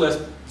 others would just list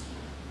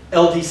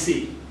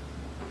LDC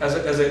as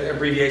an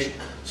abbreviation.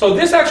 So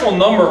this actual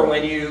number,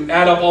 when you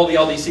add up all the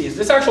LDCs,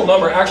 this actual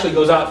number actually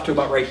goes out to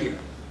about right here.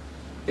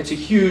 It's a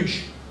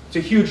huge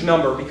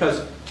number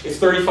because it's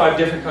 35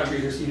 different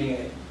countries receiving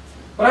aid.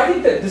 But I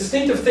think the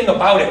distinctive thing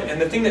about it,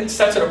 and the thing that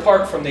sets it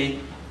apart from the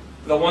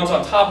ones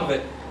on top of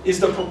it, is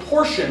the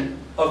proportion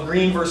of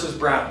green versus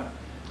brown.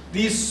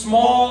 These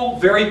small,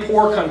 very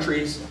poor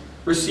countries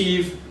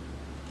receive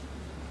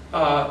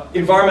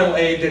environmental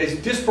aid that is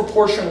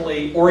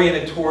disproportionately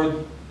oriented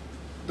toward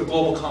the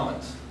global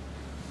commons.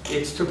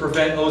 It's to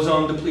prevent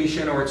ozone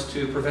depletion, or it's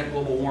to prevent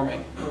global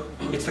warming.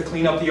 It's to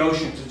clean up the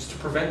oceans. It's to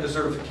prevent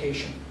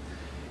desertification.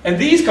 And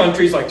these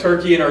countries, like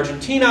Turkey and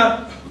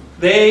Argentina,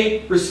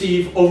 they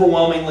receive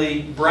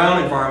overwhelmingly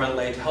brown environmental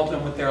aid to help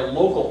them with their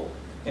local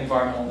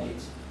environmental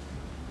needs.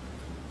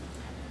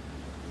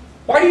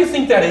 Why do you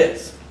think that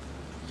is?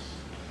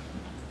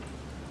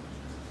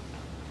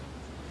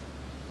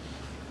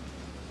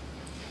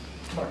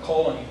 I'm going to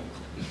call on you.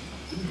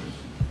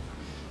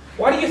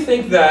 Why do you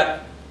think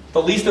that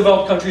the least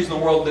developed countries in the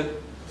world,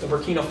 the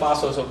Burkina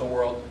Fasos of the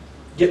world,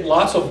 get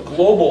lots of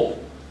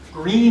global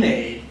green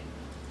aid,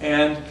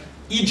 and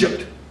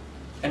Egypt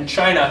and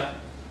China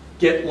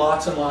get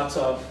lots and lots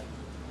of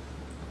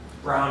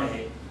brown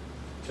aid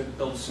to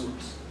build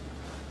sewers?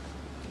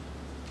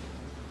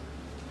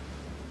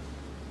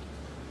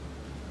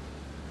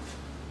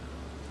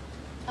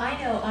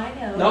 I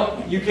know.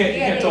 No, you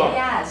can't talk.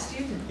 Yeah,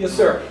 student. Yes,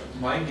 sir.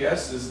 My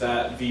guess is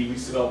that the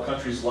least developed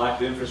countries lack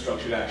the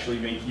infrastructure to actually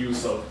make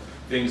use of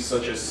things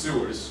such as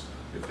sewers.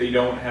 If they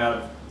don't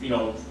have,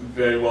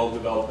 very well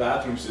developed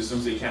bathroom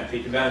systems, they can't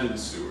take advantage of the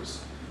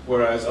sewers.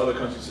 whereas other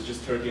countries such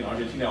as Turkey and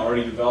Argentina are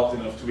already developed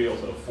enough to be able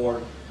to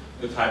afford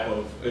the type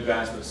of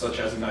advancements such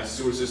as a nice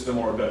sewer system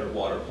or a better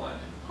water plant.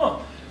 Huh.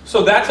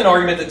 So that's an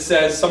argument that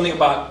says something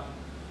about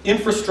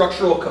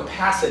infrastructural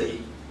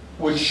capacity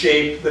would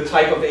shape the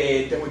type of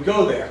aid that would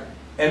go there.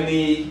 And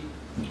the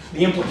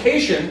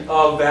implication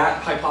of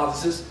that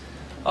hypothesis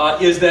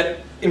is that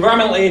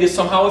environmental aid is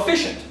somehow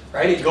efficient,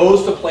 right? It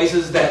goes to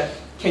places that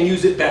can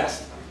use it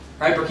best,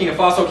 right? Burkina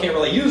Faso can't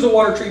really use a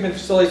water treatment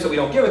facility, so we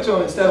don't give it to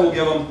them. Instead, we'll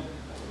give them,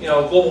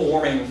 global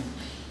warming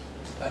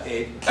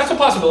aid. That's a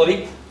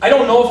possibility. I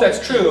don't know if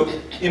that's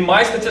true. In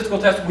my statistical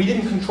test, we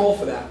didn't control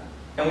for that,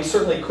 and we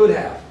certainly could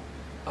have.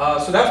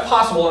 So that's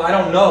possible, and I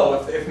don't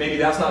know if maybe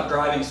that's not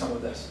driving some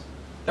of this.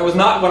 That was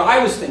not what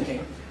I was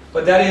thinking,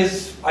 but that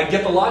is, I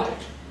get the logic.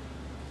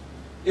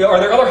 Are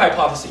there other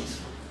hypotheses?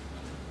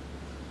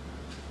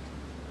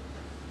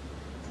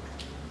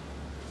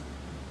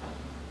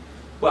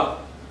 Well,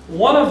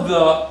 one of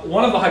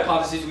the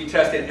hypotheses we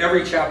test in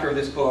every chapter of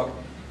this book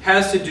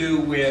has to do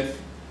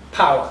with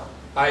power.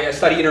 I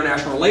study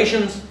international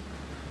relations,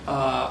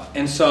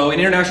 and so in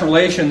international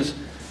relations,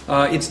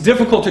 it's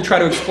difficult to try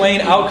to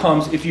explain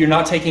outcomes if you're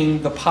not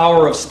taking the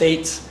power of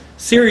states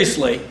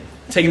seriously,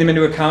 taking them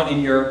into account in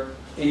your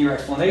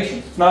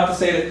explanations. It's not to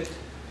say that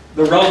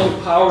the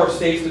relative power of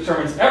states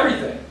determines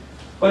everything,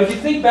 but if you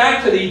think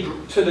back to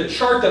the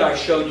chart that I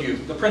showed you,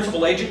 the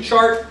principal agent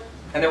chart,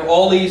 and there were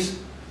all these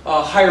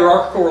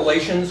hierarchical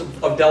relations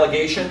of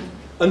delegation,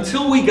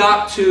 until we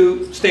got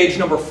to stage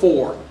number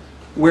 4,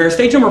 where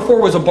stage number 4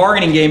 was a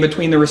bargaining game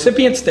between the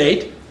recipient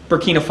state,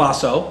 Burkina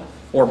Faso,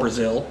 or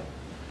Brazil,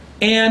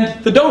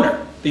 and the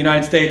donor, the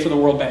United States or the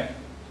World Bank.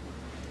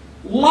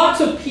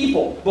 Lots of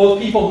people, both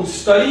people who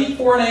study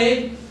foreign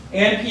aid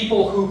and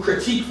people who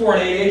critique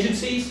foreign aid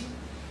agencies,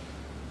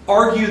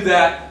 argue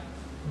that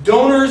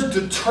donors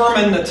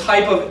determine the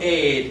type of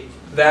aid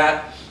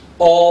that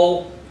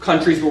all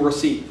countries will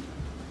receive.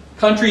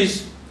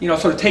 Countries,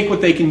 sort of take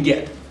what they can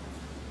get.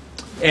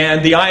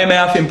 And the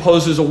IMF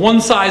imposes a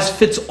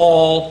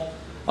one-size-fits-all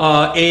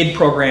aid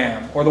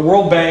program, or the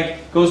World Bank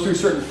goes through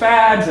certain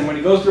fads, and when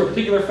it goes through a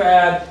particular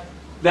fad,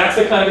 that's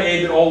the kind of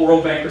aid that all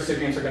World Bank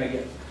recipients are going to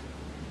get.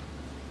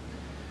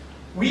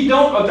 We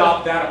don't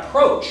adopt that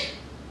approach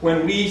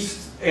when we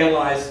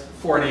analyze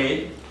foreign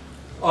aid.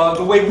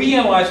 The way we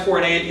analyze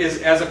foreign aid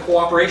is as a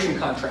cooperation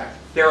contract.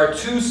 There are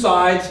two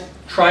sides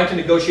trying to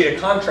negotiate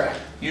a contract.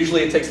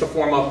 Usually it takes the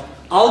form of,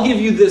 I'll give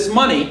you this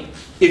money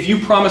if you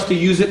promise to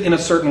use it in a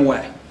certain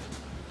way.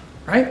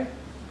 Right?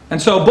 And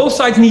so both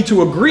sides need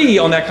to agree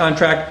on that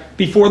contract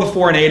before the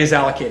foreign aid is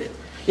allocated.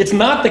 It's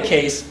not the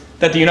case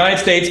that the United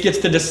States gets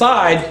to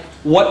decide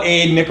what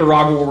aid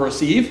Nicaragua will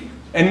receive,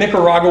 and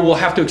Nicaragua will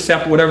have to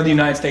accept whatever the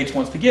United States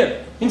wants to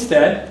give.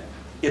 Instead,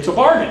 it's a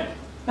bargain.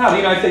 Now, the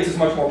United States is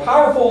much more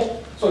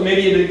powerful, so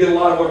maybe it didn't get a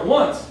lot of what it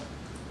wants.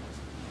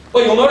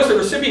 But you'll notice that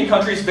recipient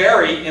countries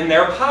vary in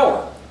their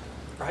power.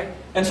 Right?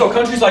 And so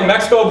countries like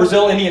Mexico,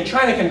 Brazil, India, and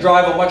China can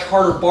drive a much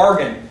harder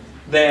bargain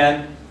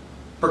than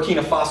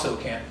Burkina Faso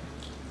can.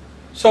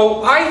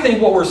 So I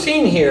think what we're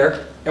seeing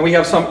here, and we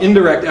have some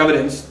indirect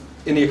evidence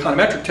in the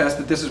econometric test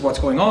that this is what's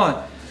going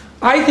on.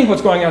 I think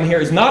what's going on here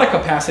is not a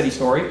capacity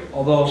story,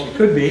 although it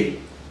could be,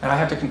 and I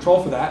have to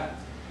control for that.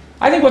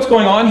 I think what's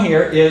going on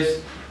here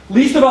is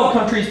least developed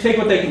countries take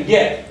what they can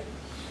get,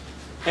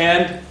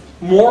 and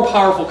more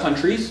powerful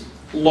countries,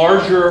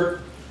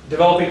 larger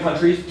developing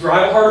countries,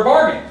 drive a harder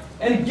bargain.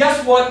 And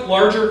guess what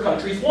larger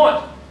countries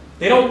want?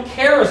 They don't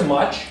care as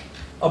much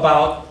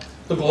about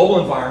the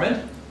global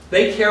environment.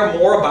 They care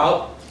more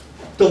about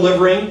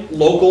delivering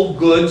local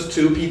goods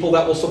to people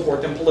that will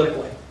support them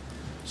politically.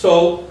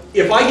 So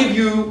if I give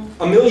you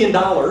 $1 million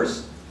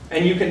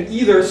and you can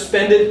either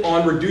spend it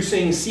on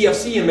reducing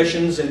CFC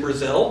emissions in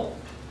Brazil,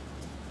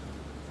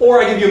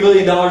 or I give you $1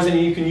 million and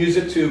you can use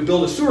it to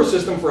build a sewer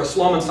system for a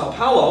slum in Sao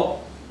Paulo,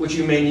 which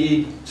you may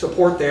need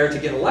support there to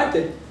get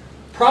elected,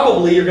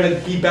 probably you're going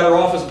to be better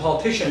off as a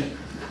politician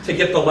to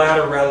get the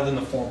latter rather than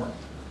the former.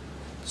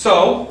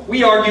 So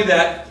we argue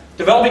that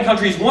developing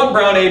countries want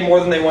brown aid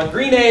more than they want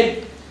green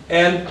aid,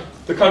 and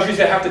the countries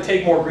that have to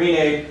take more green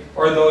aid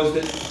are those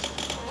that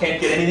can't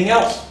get anything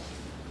else.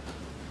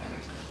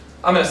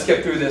 I'm going to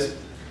skip through this.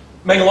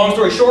 Make a long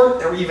story short,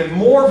 there were even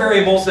more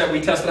variables that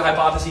we tested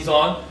hypotheses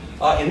on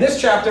in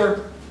this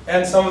chapter,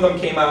 and some of them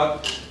came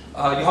out.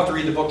 You'll have to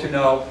read the book to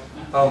know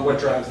what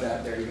drives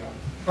that. There you go.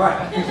 All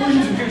right,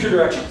 conclusions and future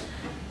directions.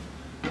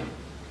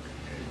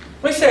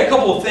 Let me say a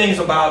couple of things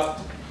about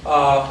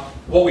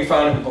what we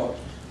found in the book.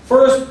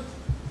 First,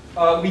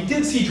 we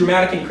did see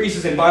dramatic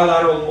increases in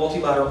bilateral and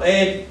multilateral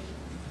aid,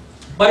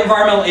 but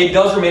environmental aid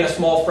does remain a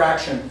small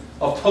fraction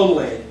of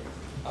total aid.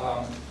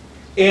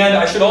 And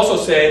I should also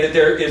say that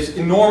there is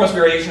enormous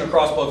variation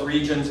across both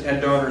regions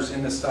and donors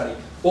in this study.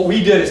 What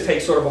we did is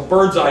take sort of a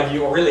bird's eye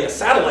view, or really a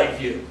satellite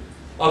view,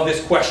 of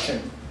this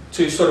question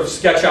to sort of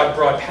sketch out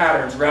broad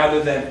patterns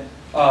rather than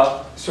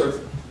sort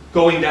of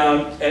going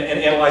down and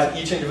analyzing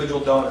each individual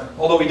donor.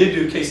 Although we did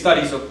do case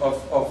studies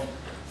of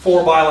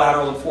 4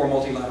 bilateral and 4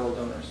 multilateral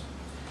donors.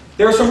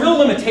 There are some real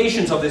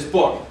limitations of this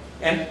book.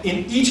 And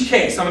in each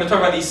case, I'm going to talk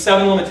about these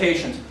 7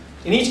 limitations.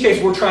 In each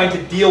case, we're trying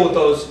to deal with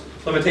those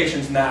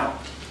limitations now.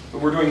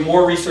 But we're doing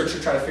more research to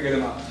try to figure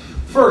them out.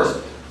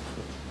 First,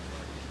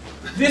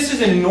 this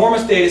is an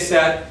enormous data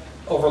set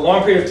over a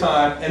long period of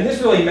time, and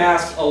this really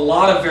masks a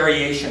lot of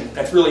variation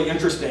that's really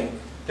interesting,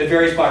 that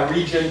varies by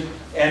region,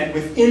 and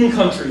within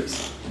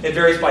countries, it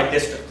varies by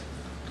district.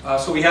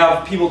 So we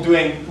have people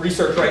doing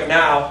research right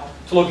now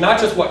to look not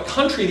just what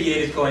country the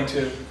aid is going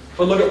to,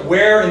 but look at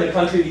where in the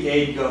country the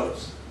aid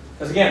goes.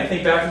 Because again,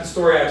 think back to the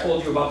story I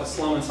told you about the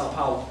slum in Sao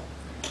Paulo.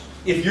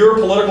 If your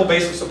political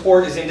base of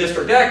support is in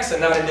District X and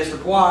not in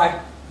District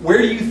Y,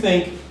 where do you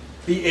think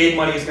the aid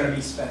money is going to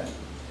be spent?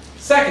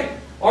 Second,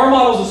 our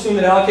models assume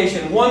that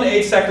allocation in one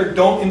aid sector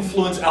don't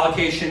influence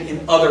allocation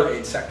in other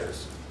aid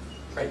sectors.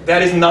 Right?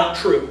 That is not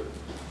true.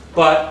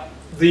 But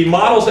the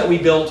models that we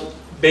built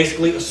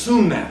basically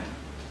assume that.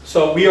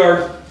 So we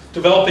are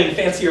developing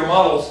fancier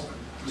models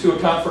to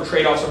account for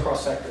trade-offs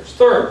across sectors.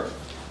 Third,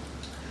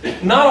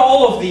 not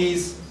all of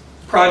these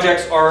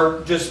projects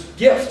are just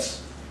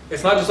gifts.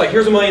 It's not just like,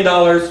 here's $1 million,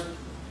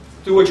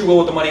 do what you will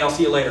with the money, I'll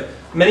see you later.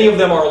 Many of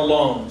them are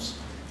loans.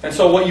 And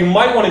so what you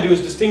might want to do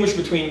is distinguish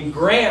between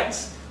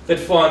grants that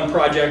fund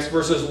projects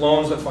versus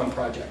loans that fund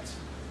projects.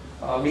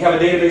 We have a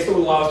database that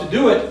would allow us to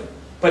do it,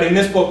 but in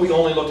this book we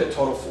only looked at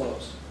total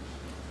flows.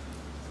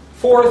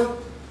 Fourth,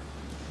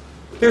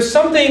 there's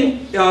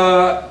something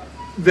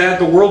that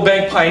the World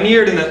Bank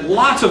pioneered and that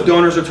lots of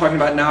donors are talking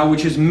about now,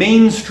 which is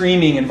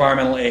mainstreaming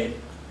environmental aid.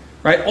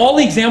 Right? All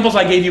the examples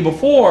I gave you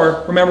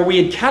before, remember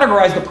we had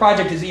categorized the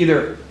project as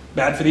either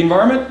bad for the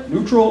environment,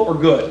 neutral, or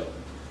good.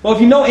 Well,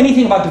 if you know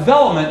anything about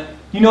development,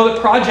 you know that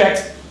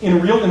projects in the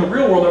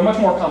real world are much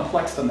more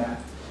complex than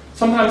that.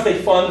 Sometimes they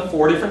fund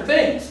 4 different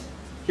things.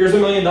 Here's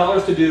 $1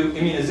 million to do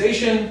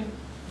immunization,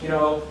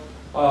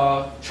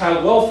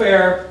 child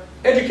welfare,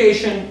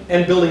 education,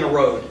 and building a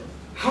road.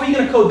 How are you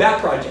going to code that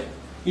project?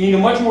 You need a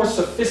much more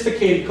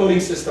sophisticated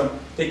coding system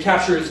that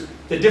captures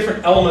the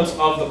different elements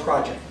of the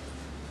project.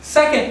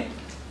 Second,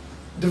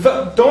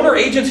 donor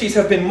agencies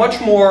have been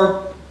much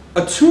more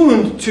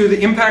attuned to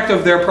the impact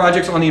of their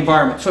projects on the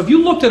environment. So if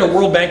you looked at a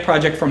World Bank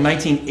project from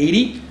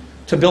 1980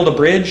 to build a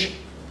bridge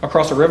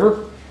across a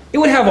river, it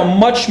would have a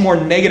much more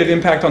negative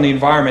impact on the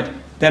environment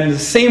than the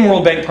same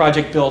World Bank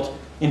project built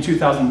in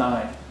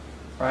 2009.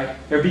 Right?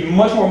 There'd be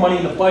much more money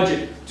in the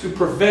budget to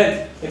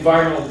prevent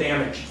environmental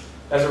damage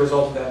as a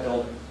result of that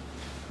building.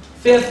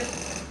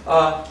 Fifth,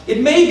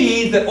 it may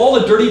be that all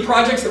the dirty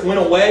projects that went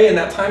away in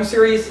that time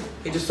series,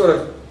 they just sort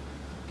of,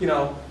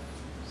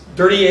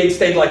 dirty aid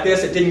stayed like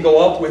this, it didn't go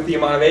up with the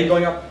amount of aid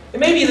going up. It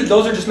may be that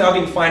those are just now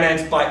being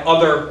financed by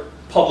other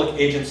public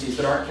agencies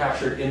that aren't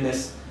captured in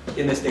this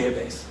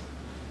database.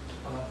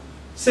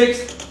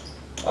 Sixth,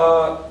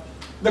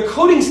 the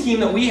coding scheme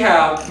that we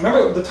have,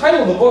 remember the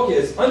title of the book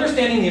is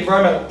Understanding the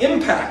Environmental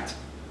Impact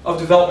of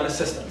Development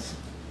Assistance.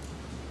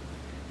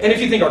 And if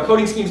you think our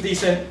coding scheme's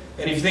decent,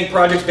 and if you think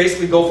projects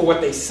basically go for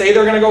what they say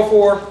they're going to go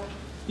for,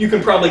 you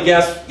can probably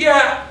guess,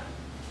 yeah,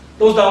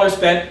 those dollars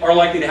spent are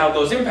likely to have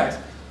those impacts.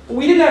 But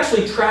we didn't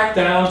actually track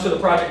down to the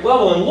project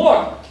level and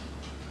look,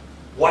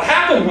 what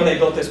happened when they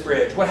built this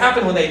bridge? What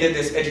happened when they did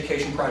this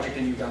education project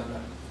in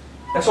Uganda?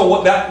 And so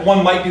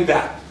one might do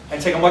that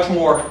and take a much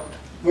more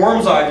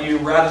worm's eye view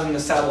rather than the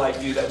satellite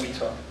view that we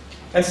took.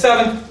 And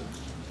seventh,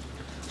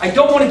 I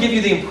don't want to give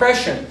you the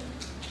impression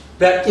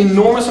that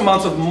enormous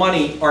amounts of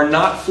money are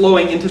not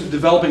flowing into the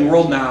developing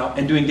world now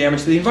and doing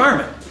damage to the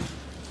environment.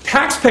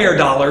 Taxpayer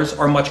dollars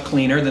are much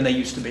cleaner than they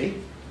used to be.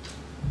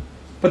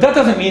 But that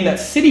doesn't mean that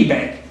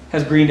Citibank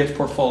has greened its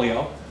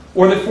portfolio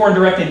or that foreign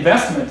direct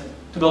investment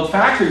to build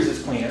factories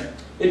is cleaner.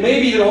 It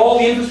may be that all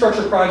the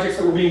infrastructure projects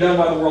that were being done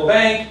by the World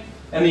Bank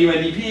and the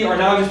UNDP are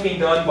now just being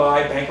done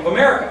by Bank of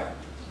America.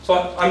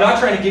 So I'm not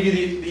trying to give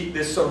you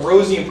this sort of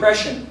rosy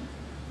impression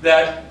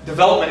that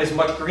development is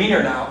much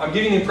greener now. I'm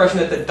giving the impression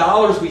that the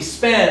dollars we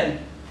spend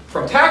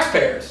from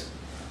taxpayers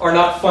are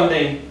not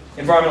funding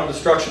environmental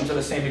destruction to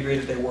the same degree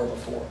that they were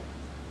before.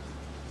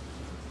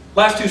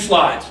 Last 2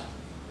 slides.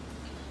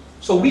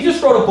 So we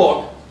just wrote a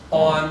book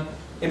on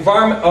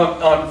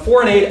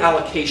foreign aid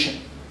allocation.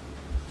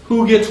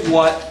 Who gets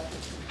what?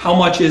 How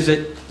much is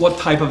it? What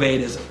type of aid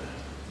is it?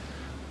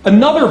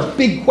 Another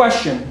big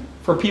question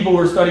for people who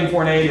are studying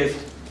foreign aid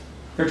is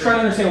they're trying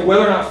to understand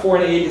whether or not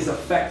foreign aid is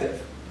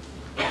effective.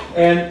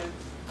 And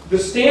the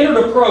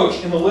standard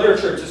approach in the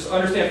literature to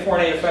understand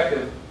foreign aid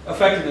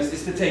effectiveness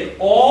is to take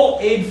all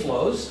aid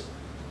flows,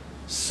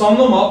 sum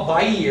them up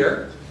by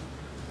year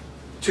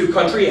to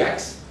country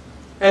X,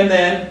 and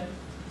then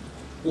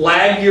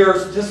lag your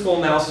statistical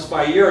analysis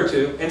by a year or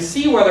two and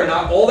see whether or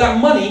not all that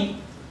money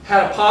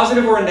had a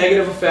positive or a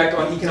negative effect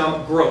on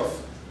economic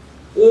growth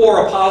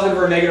or a positive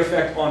or a negative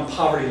effect on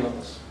poverty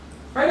levels.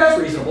 Right? That's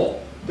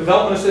reasonable.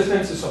 Development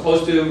assistance is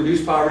supposed to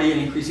reduce poverty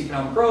and increase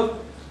economic growth.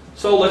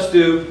 So let's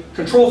do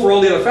control for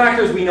all the other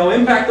factors we know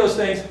impact those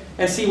things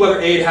and see whether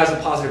aid has a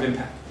positive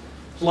impact.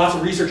 There's lots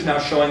of research now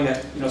showing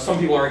that some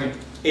people argue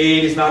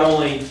aid is not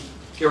only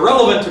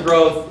irrelevant to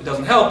growth, it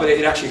doesn't help, but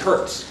it actually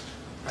hurts.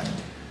 Right?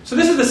 So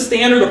this is the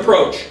standard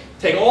approach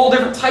take all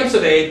different types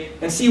of aid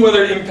and see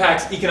whether it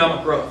impacts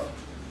economic growth.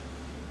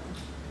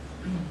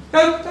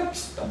 Now,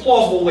 that's a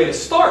plausible way to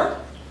start.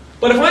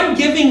 But if I'm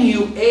giving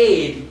you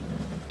aid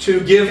to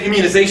give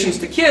immunizations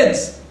to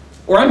kids,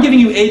 or I'm giving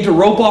you aid to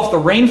rope off the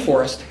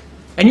rainforest,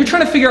 and you're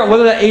trying to figure out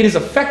whether that aid is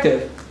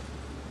effective,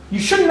 you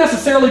shouldn't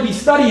necessarily be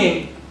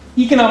studying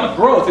economic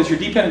growth as your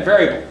dependent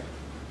variable.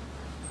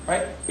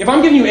 Right? If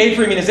I'm giving you aid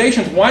for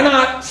immunizations, why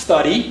not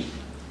study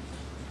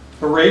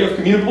the rate of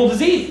communicable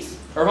disease?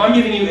 Or if I'm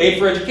giving you aid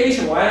for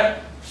education, why not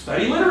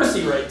study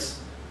literacy rates?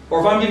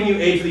 Or if I'm giving you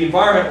aid for the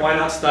environment, why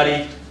not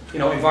study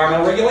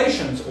environmental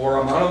regulations or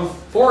amount of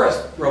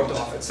forest roped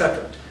off,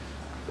 etc.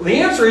 Well, the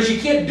answer is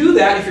you can't do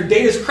that if your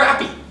data is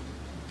crappy.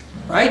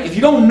 Right? If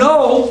you don't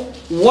know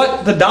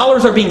what the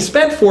dollars are being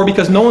spent for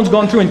because no one's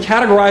gone through and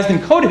categorized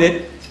and coded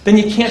it, then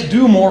you can't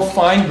do more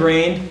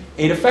fine-grained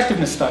aid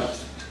effectiveness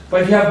studies.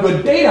 But if you have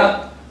good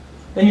data,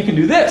 then you can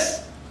do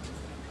this.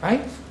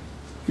 Right?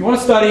 If you want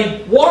to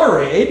study water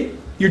aid,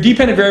 your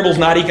dependent variable is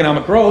not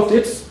economic growth,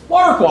 it's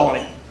water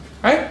quality.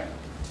 Right?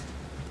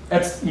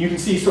 You can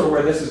see sort of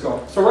where this is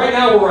going. So right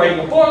now we're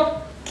writing a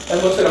book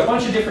that looks at a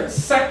bunch of different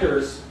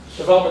sectors,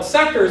 development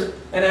sectors,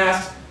 and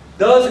asks,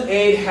 does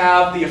aid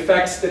have the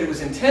effects that it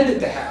was intended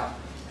to have?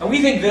 And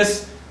we think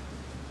this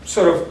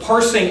sort of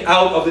parsing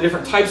out of the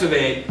different types of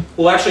aid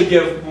will actually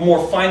give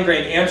more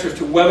fine-grained answers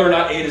to whether or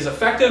not aid is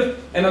effective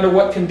and under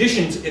what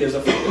conditions it is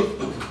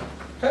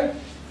effective. Okay?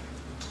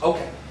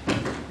 Okay.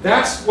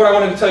 That's what I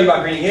wanted to tell you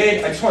about greening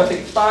aid. I just want to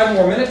take 5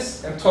 more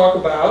minutes and talk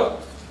about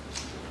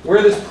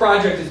where this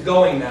project is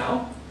going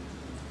now,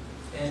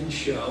 and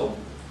show.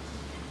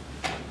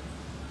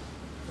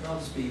 And I'll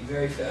just be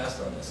very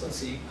fast on this. Let's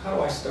see, how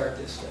do I start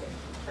this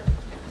thing?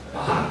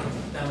 Aha,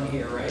 down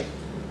here, right?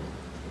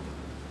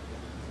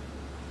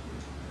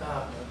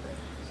 Ah, okay.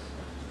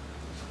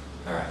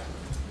 All right.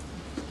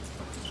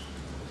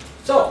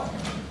 So,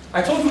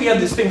 I told you we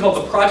had this thing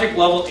called the Project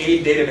Level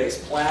Aid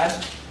Database,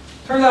 PLAID.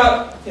 Turns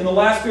out, in the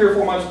last 3 or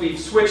 4 months, we've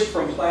switched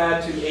from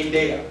PLAID to aid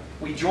data.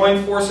 We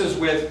joined forces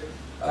with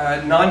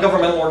a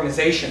non-governmental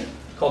organization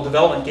called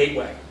Development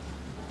Gateway.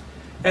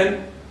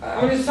 And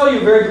I'm going to tell you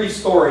a very brief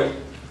story.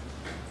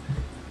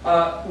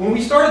 When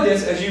we started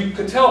this, as you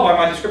could tell by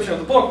my description of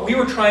the book, we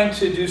were trying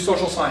to do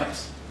social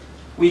science.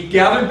 We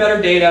gathered better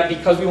data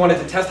because we wanted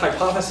to test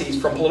hypotheses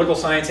from political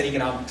science and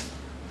economics.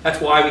 That's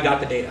why we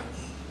got the data.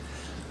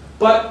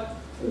 But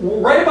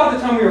right about the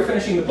time we were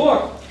finishing the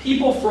book,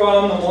 people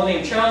from the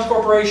Millennium Challenge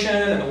Corporation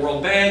and the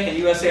World Bank and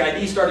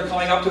USAID started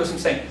calling up to us and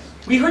saying,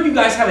 we heard you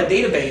guys have a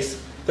database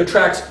that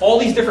tracks all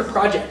these different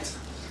projects.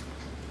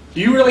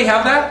 Do you really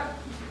have that?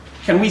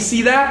 Can we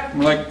see that? And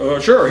we're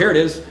like, sure, here it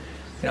is.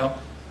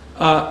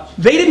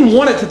 They didn't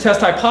want it to test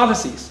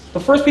hypotheses. The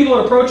first people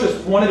that approached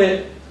us wanted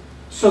it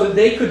so that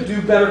they could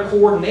do better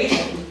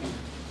coordination.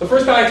 The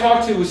first guy I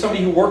talked to was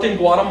somebody who worked in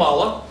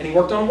Guatemala, and he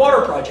worked on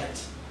water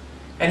projects.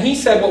 And he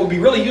said what would be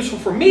really useful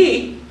for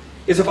me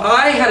is if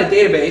I had a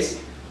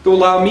database that would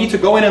allow me to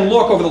go in and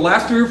look over the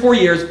last 3 or 4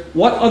 years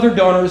what other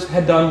donors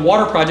had done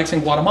water projects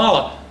in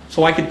Guatemala.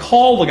 So I could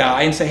call the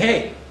guy and say,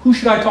 hey, who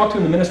should I talk to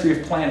in the Ministry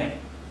of Planning?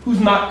 Who's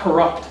not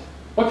corrupt?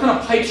 What kind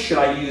of pipes should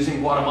I use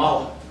in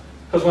Guatemala?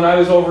 Because when I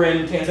was over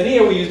in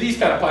Tanzania, we used these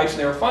kind of pipes and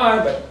they were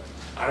fine, but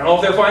I don't know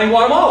if they're fine in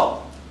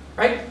Guatemala.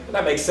 Right?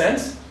 That makes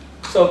sense.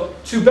 So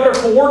to better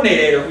coordinate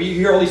aid, we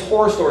hear all these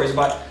horror stories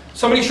about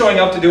somebody showing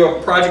up to do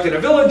a project in a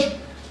village,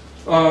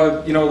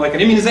 like an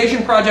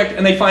immunization project,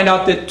 and they find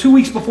out that 2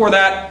 weeks before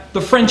that,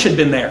 the French had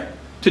been there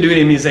to do an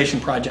immunization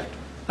project.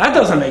 That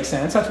doesn't make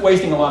sense. That's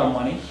wasting a lot of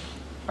money.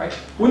 Right?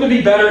 Wouldn't it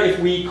be better if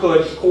we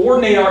could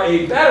coordinate our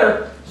aid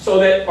better so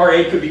that our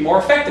aid could be more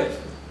effective?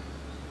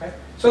 Right?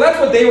 So that's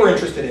what they were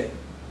interested in.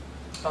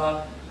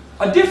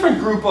 A different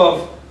group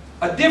of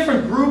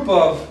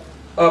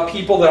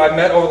people that I've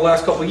met over the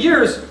last couple of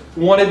years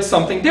wanted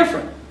something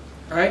different.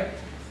 Right?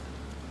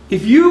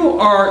 If you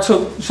are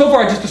so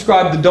far I just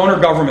described the donor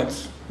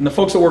governments and the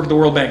folks that work at the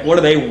World Bank. What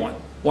do they want?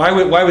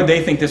 Why would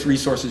they think this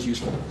resource is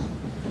useful?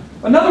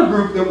 Another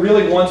group that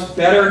really wants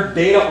better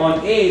data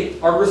on aid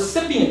are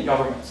recipient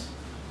governments.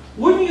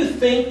 Wouldn't you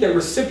think that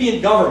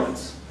recipient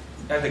governments,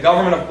 like the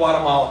government of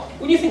Guatemala,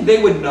 wouldn't you think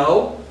they would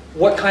know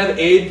what kind of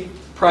aid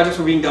projects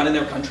were being done in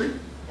their country?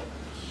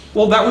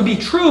 Well, that would be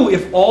true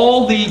if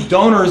all the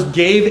donors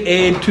gave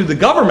aid to the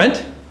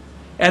government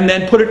and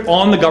then put it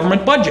on the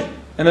government budget.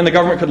 And then the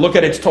government could look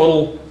at its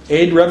total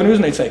aid revenues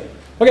and they'd say,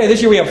 okay,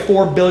 this year we have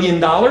 $4 billion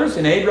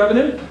in aid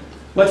revenue.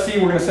 Let's see,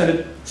 we're going to send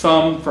it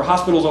some for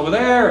hospitals over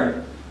there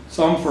and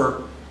some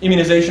for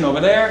immunization over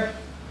there.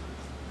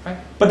 Right?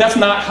 But that's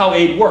not how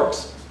aid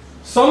works.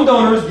 Some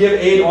donors give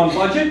aid on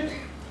budget,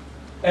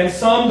 and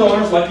some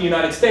donors, like the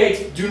United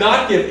States, do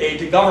not give aid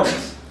to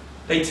governments.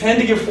 They tend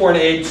to give foreign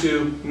aid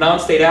to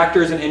non-state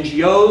actors and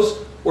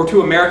NGOs or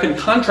to American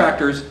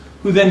contractors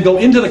who then go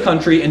into the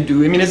country and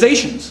do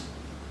immunizations.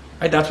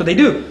 Right? That's what they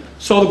do.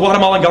 So the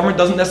Guatemalan government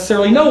doesn't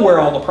necessarily know where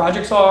all the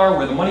projects are,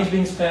 where the money's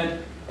being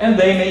spent, and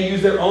they may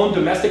use their own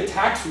domestic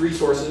tax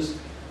resources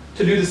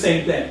to do the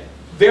same thing.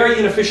 Very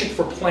inefficient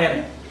for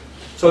planning.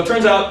 So it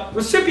turns out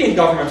recipient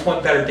governments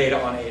want better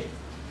data on aid.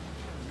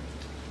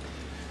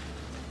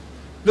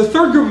 The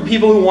third group of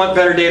people who want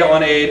better data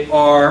on aid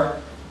are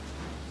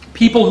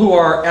people who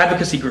are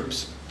advocacy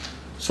groups.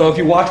 So if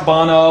you watch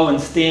Bono and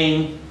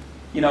Sting,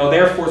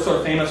 they're sort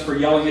of famous for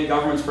yelling at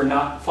governments for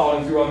not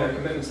following through on their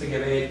commitments to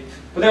give aid.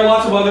 But there are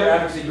lots of other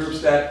advocacy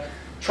groups that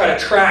try to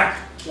track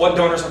what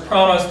donors have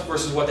promised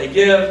versus what they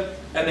give,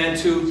 and then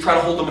to try to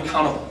hold them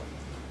accountable,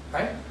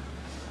 right?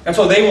 And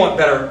so they want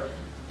better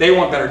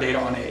data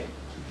on aid.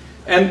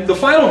 And the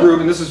final group,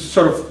 and this is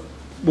sort of,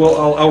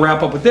 well, I'll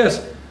wrap up with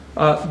this,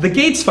 the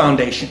Gates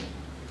Foundation,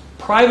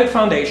 private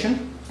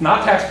foundation,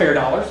 not taxpayer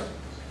dollars.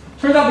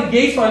 Turns out the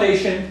Gates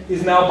Foundation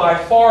is now by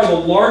far the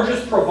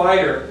largest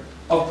provider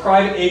of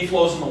private aid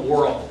flows in the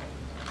world,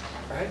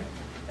 right?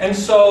 And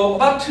so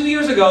about 2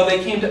 years ago,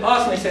 they came to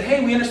us and they said,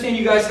 hey, we understand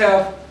you guys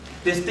have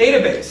this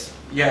database.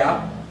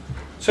 Yeah.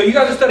 So you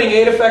guys are studying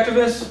aid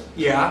effectiveness?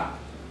 Yeah.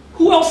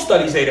 Who else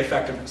studies aid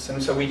effectiveness?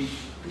 And so we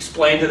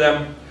explained to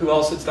them who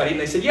else had studied, and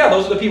they said, yeah,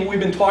 those are the people we've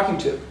been talking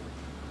to.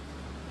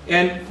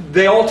 And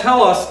they all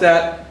tell us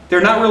that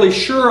they're not really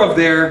sure of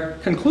their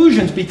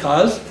conclusions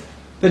because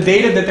the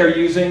data that they're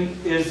using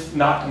is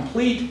not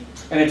complete,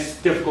 and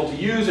it's difficult to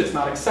use, it's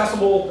not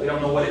accessible, they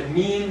don't know what it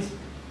means.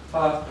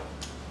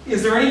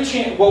 Is there any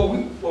chance,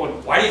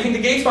 why do you think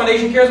the Gates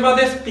Foundation cares about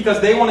this? Because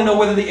they want to know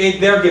whether the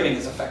aid they're giving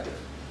is effective.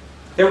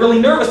 They're really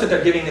nervous that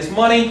they're giving this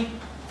money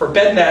for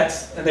bed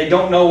nets, and they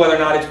don't know whether or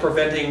not it's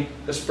preventing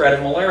the spread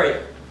of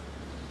malaria.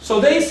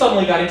 So they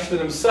suddenly got interested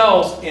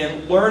themselves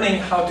in learning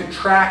how to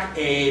track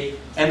aid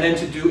and then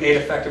to do aid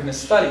effectiveness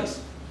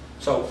studies.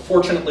 So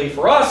fortunately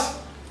for us,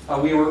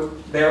 we were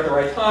there at the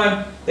right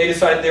time. They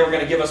decided they were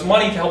going to give us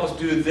money to help us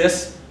do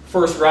this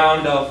first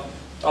round of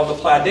the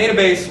PLAID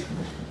database.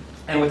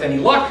 And with any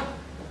luck,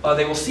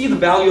 they will see the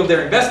value of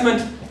their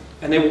investment,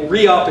 and they will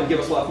re-up and give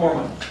us a lot more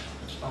money.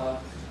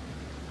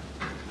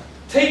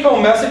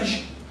 Take-home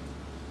message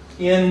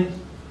in,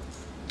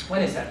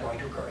 when is that going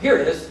to occur? Here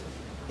it is.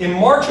 In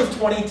March of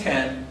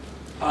 2010,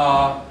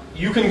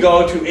 you can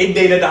go to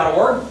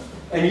aiddata.org,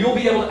 and you'll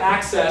be able to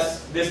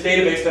access this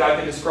database that I've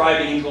been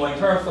describing in glowing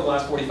terms for the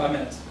last 45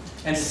 minutes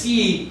and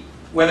see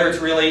whether it's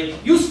really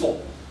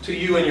useful to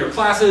you in your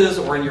classes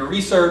or in your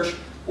research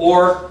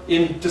or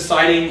in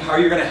deciding how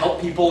you're going to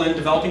help people in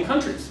developing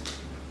countries.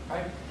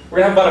 Right? We're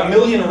going to have about 1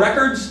 million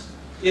records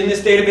in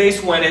this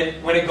database when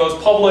it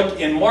goes public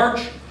in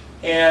March,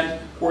 and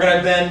we're going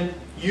to then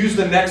use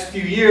the next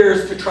few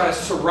years to try to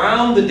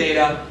surround the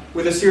data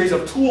with a series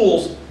of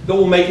tools that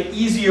will make it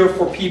easier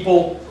for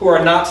people who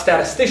are not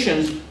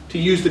statisticians to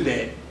use the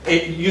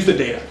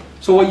data.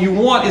 So what you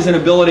want is an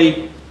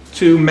ability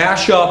to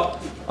mash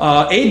up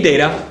aid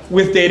data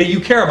with data you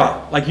care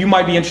about. Like you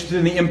might be interested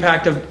in the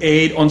impact of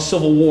aid on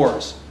civil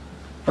wars,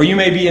 or you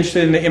may be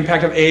interested in the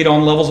impact of aid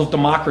on levels of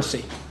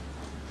democracy,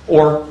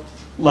 or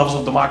levels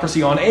of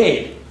democracy on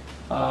aid,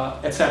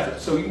 etc.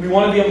 So we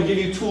want to be able to give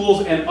you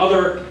tools and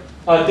other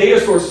data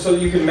sources so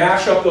that you can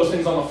mash up those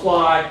things on the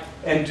fly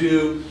and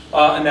do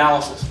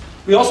analysis.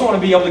 We also want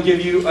to be able to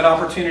give you an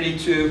opportunity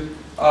to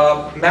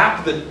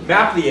map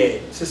the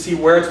aid to see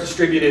where it's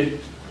distributed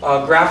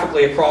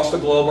graphically across the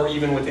globe or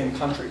even within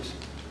countries.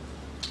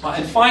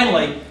 And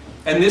finally,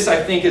 and this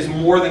I think is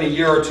more than a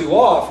year or two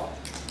off,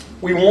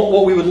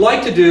 what we would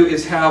like to do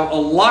is have a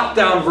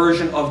lockdown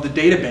version of the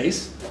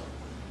database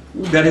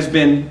that has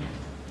been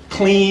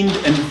cleaned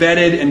and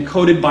vetted and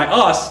coded by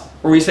us,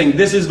 where we're saying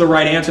this is the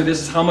right answer,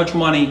 this is how much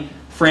money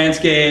France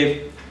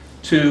gave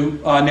to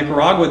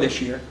Nicaragua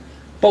this year.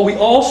 But we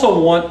also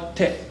want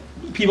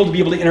people to be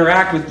able to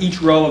interact with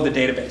each row of the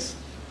database.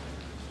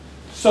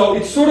 So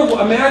it's sort of,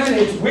 imagine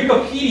it's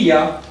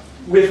Wikipedia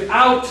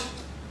without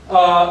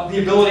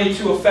the ability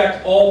to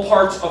affect all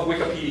parts of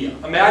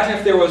Wikipedia. Imagine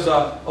if there was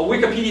a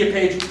Wikipedia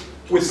page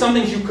with some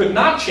things you could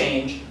not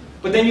change,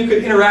 but then you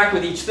could interact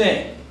with each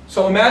thing.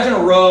 So imagine a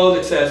row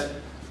that says,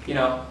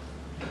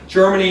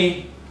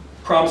 Germany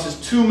promises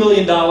 $2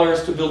 million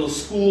to build a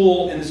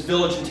school in this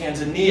village in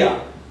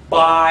Tanzania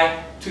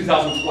by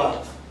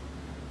 2012.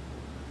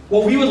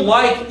 What we would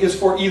like is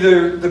for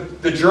either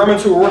the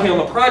Germans who are working on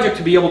the project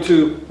to be able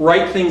to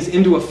write things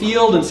into a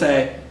field and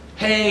say,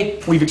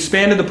 hey, we've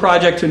expanded the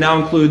project to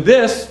now include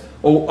this,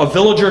 or a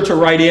villager to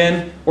write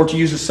in, or to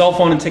use a cell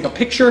phone and take a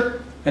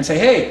picture and say,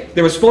 hey,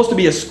 there was supposed to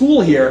be a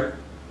school here,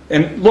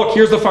 and look,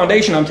 here's the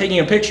foundation, I'm taking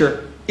a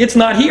picture. It's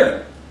not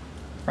here,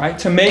 right?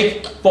 To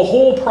make the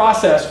whole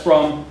process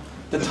from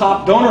the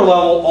top donor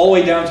level all the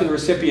way down to the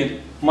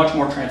recipient much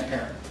more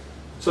transparent.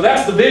 So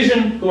that's the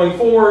vision going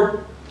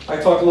forward. I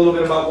talked a little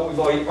bit about what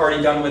we've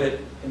already done with it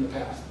in the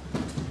past.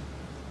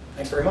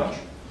 Thanks very much.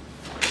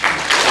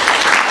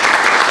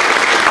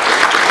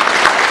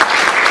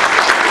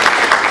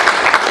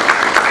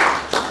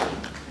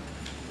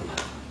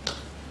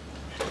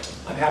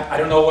 I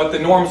don't know what the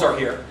norms are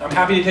here. I'm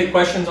happy to take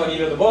questions on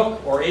either the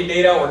book or aid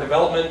data or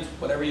development,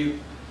 whatever you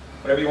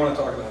want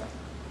to talk about.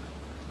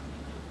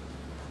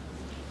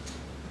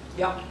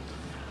 Yeah.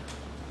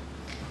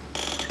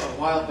 A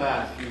while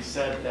back, you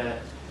said that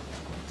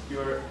you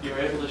were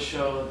able to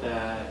show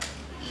that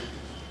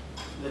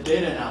the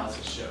data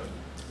analysis showed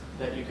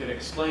that you could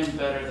explain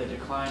better the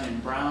decline in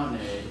brown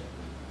aid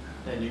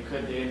than you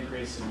could the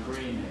increase in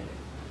green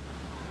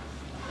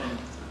aid. And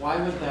why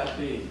would that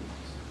be?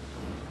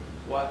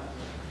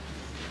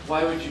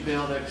 Why would you be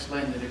able to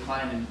explain the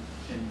decline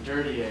in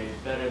dirty aid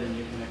better than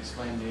you can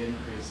explain the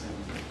increase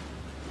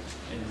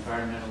in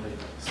environmentally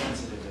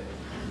sensitive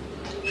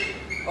aid?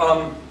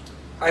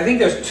 I think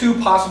there's two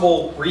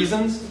possible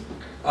reasons.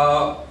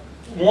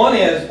 One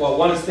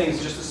is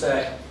things just to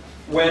say,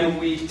 when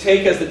we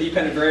take as the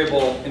dependent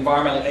variable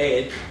environmental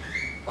aid,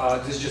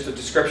 this is just a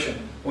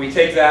description. When we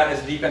take that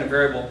as a dependent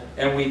variable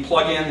and we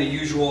plug in the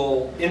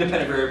usual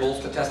independent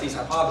variables to test these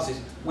hypotheses,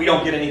 we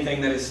don't get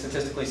anything that is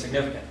statistically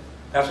significant.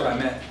 That's what I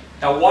meant.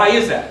 Now, why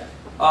is that?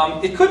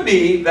 It could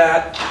be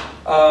that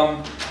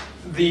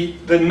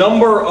the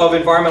number of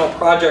environmental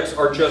projects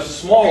are just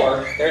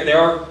smaller. There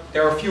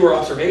are fewer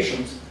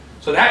observations.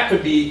 So that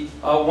could be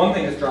one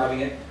thing that's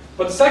driving it.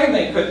 But the second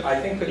thing I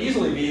think could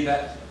easily be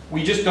that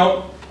we just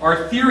don't,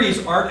 our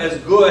theories aren't as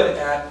good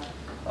at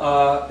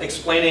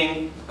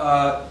explaining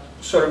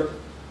sort of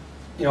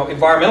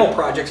environmental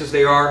projects as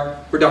they are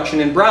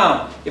reduction in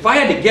brown. If I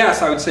had to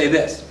guess, I would say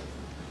this.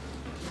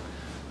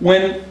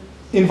 When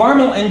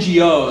environmental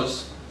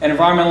NGOs and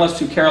environmentalists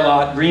who care a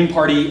lot, Green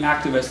Party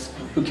activists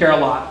who care a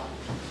lot,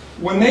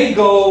 when they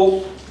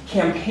go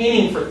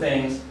campaigning for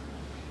things,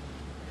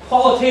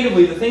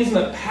 qualitatively, the things in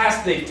the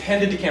past they've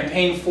tended to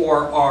campaign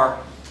for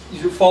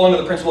fall under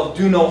the principle of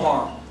do no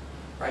harm,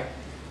 right?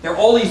 There are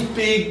all these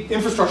big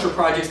infrastructure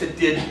projects that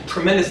did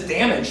tremendous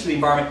damage to the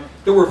environment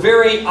that were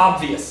very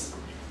obvious,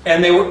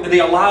 and they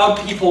allowed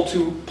people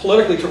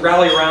politically to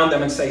rally around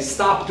them and say,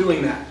 stop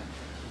doing that.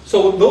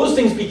 So those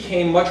things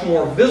became much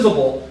more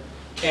visible,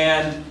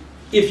 and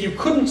if you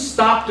couldn't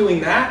stop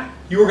doing that,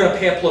 you were going to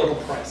pay a political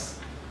price.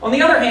 On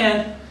the other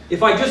hand,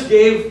 if I just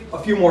gave a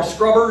few more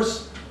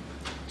scrubbers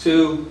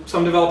to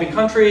some developing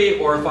country,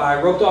 or if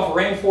I roped off a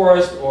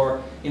rainforest,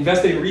 or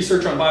invested in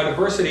research on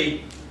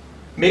biodiversity,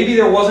 maybe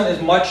there wasn't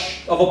as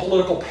much of a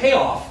political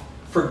payoff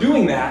for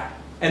doing that,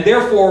 and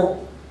therefore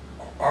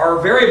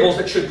our variables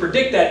that should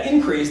predict that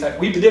increase, that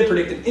we did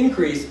predict an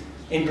increase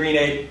in green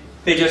aid,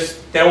 they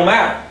don't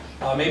matter.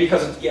 Maybe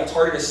because it's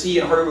harder to see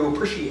and harder to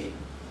appreciate.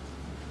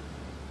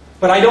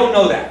 But I don't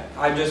know that.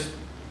 I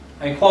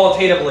mean,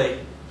 qualitatively,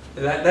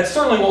 that's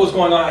certainly what was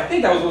going on. I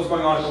think that was what was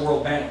going on at the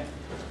World Bank.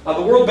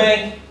 The World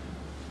Bank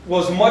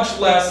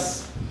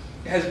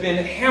has been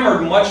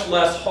hammered much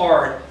less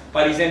hard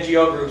by these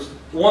NGO groups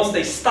once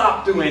they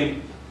stopped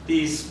doing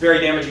these very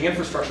damaging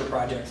infrastructure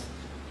projects.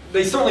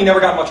 They certainly never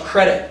got much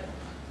credit.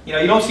 You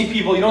don't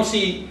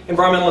see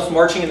environmentalists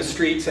marching in the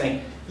street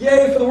saying,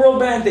 yay for the World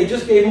Bank, they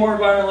just gave more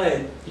environmental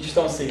aid. You just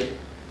don't see it.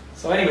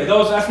 So anyway,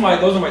 those are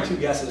my two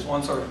guesses.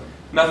 One sort of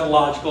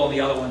methodological and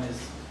the other one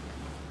is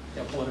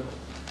political.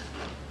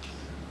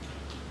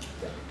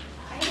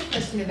 I have a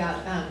question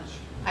about,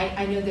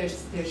 I know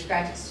there's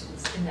graduate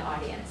students in the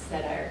audience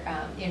that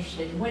are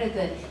interested in one of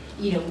the,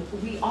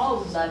 we all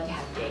would love to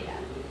have data.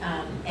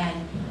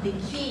 And the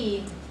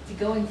key to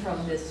going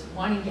from this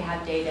wanting to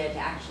have data to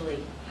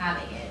actually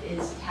having it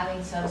is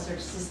having some sort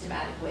of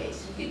systematic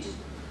ways.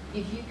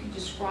 If you could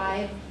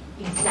describe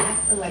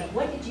exactly, like,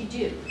 what did you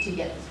do to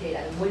get this data?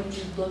 And what did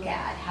you look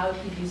at? How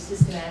could you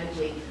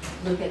systematically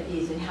look at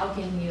these? And how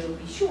can you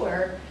be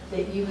sure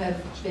that you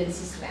have been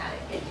systematic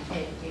in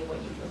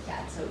what you've looked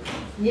at? So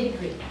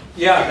nitty-gritty.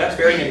 Yeah, that's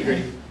very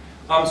nitty-gritty.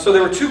 So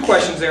there were two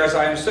questions there, as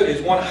I understood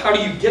it. One, how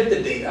do you get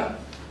the data?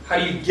 How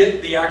do you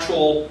get the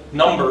actual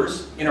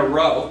numbers in a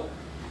row?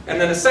 And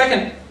then the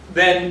second,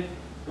 then,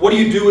 what do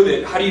you do with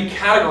it? How do you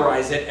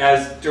categorize it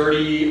as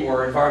dirty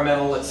or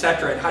environmental,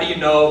 etc.? And how do you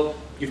know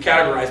you've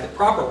categorized it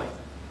properly?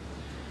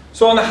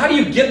 So on the how do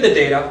you get the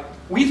data,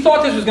 we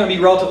thought this was going to be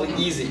relatively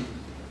easy.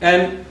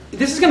 And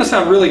this is going to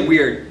sound really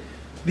weird.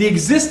 The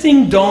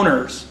existing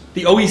donors,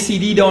 the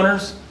OECD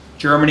donors,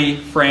 Germany,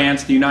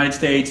 France, the United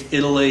States,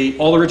 Italy,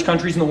 all the rich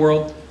countries in the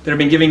world that have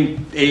been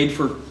giving aid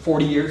for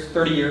 40 years,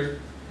 30 years,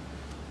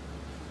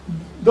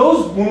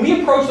 when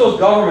we approach those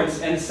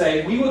governments and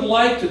say, we would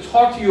like to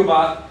talk to you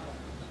about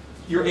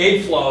your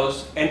aid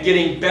flows and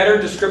getting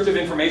better descriptive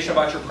information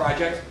about your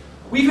project,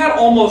 we've had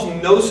almost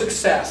no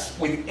success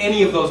with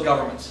any of those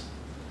governments.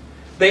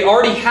 They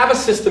already have a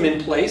system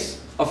in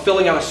place of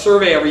filling out a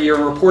survey every year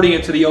and reporting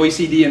it to the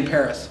OECD in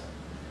Paris.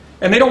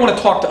 And they don't want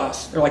to talk to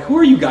us. They're like, who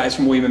are you guys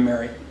from William &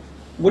 Mary?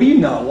 What do you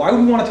know? Why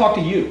would we want to talk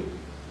to you?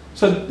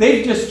 So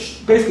they've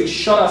just basically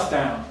shut us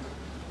down.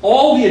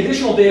 All the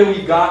additional data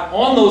we've got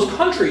on those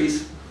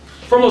countries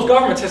from those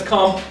governments has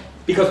come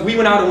because we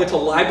went out and went to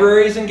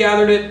libraries and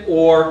gathered it,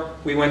 or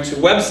we went to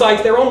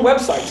websites, their own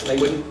websites, and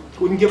they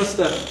wouldn't give us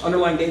the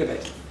underlying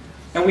database.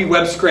 And we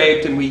web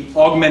scraped and we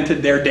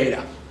augmented their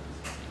data.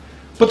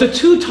 But the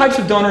two types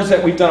of donors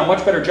that we've done a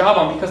much better job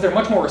on, because they're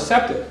much more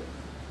receptive,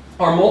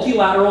 are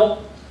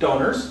multilateral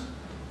donors.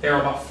 There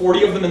are about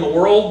 40 of them in the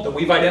world that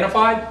we've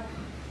identified,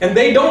 and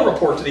they don't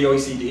report to the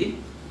OECD,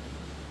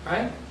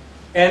 right?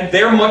 And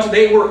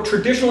they were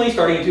traditionally,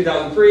 starting in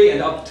 2003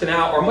 and up to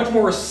now, are much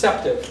more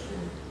receptive.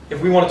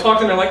 If we want to talk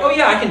to them, they're like, oh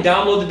yeah, I can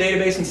download the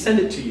database and send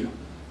it to you.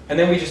 And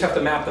then we just have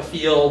to map the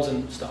fields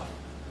and stuff.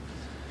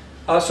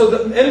 So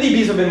the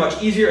MDBs have been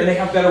much easier, and they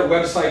have better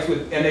websites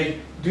and they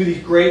do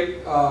these great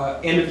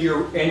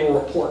end-of-year annual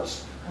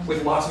reports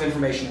with lots of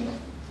information in them.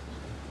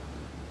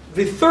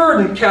 The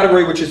third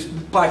category, which is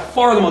by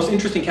far the most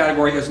interesting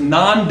category, is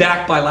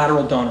non-DAC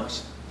bilateral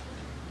donors.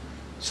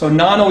 So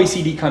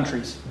non-OECD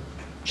countries,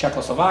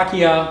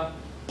 Czechoslovakia,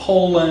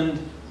 Poland,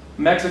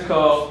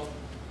 Mexico,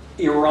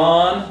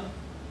 Iran,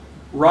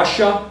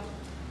 Russia,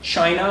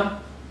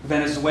 China,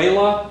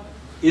 Venezuela,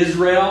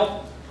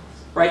 Israel,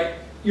 right?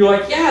 You're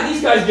like, yeah,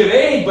 these guys give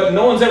aid, but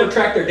no one's ever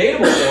tracked their data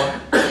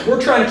before.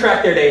 We're trying to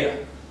track their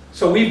data.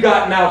 So we've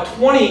got now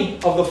 20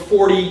 of the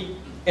 40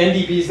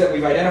 NDBs that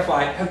we've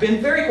identified have been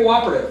very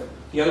cooperative.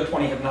 The other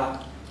 20 have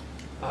not.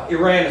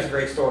 Iran is a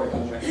great story, by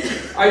the way.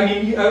 I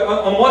mean,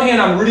 on one hand,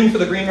 I'm rooting for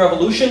the Green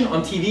Revolution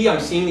on TV. I'm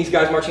seeing these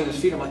guys marching in the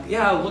street. I'm like,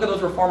 yeah, look at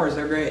those reformers.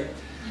 They're great.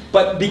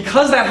 But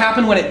because that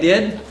happened when it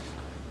did,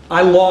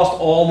 I lost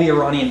all the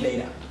Iranian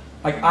data.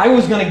 Like, I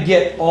was going to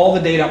get all the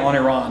data on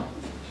Iran,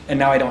 and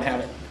now I don't have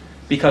it.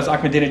 Because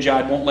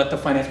Ahmadinejad won't let the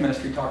finance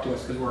ministry talk to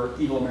us because we're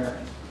evil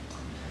Americans.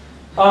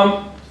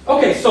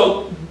 Okay,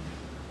 so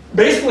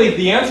basically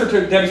the answer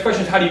to Debbie's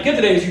question is how do you get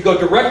the data is you go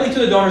directly to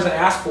the donors and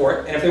ask for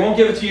it, and if they won't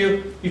give it to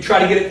you, you try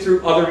to get it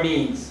through other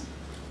means,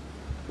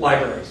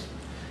 libraries.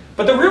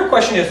 But the real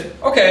question is,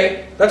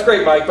 okay, that's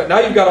great, Mike, but now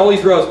you've got all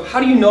these rows. How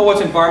do you know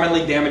what's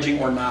environmentally damaging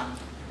or not?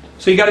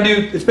 So you got to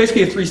do, it's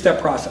basically a three-step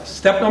process.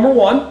 Step number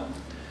one,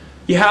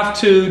 you have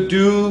to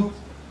do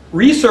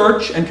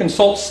research and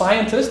consult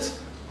scientists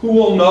who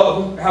will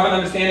know, who have an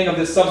understanding of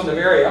this substantive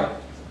area,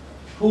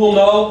 who will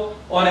know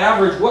on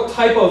average what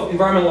type of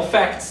environmental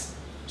effects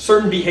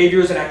certain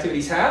behaviors and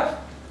activities have,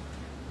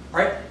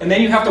 right? And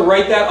then you have to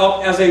write that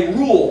up as a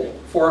rule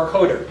for a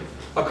coder.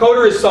 A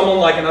coder is someone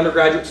like an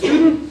undergraduate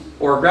student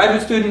or a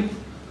graduate student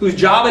whose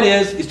job it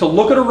is to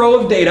look at a row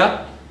of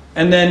data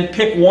and then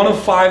pick one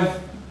of 5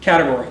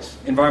 categories.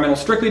 Environmental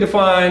strictly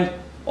defined,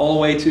 all the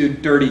way to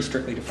dirty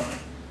strictly defined.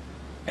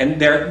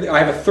 And there, I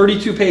have a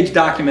 32-page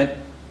document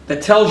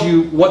that tells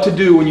you what to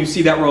do when you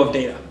see that row of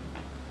data,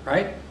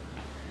 right?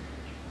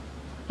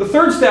 The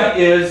third step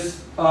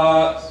is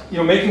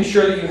making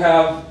sure that you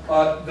have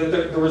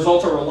that the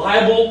results are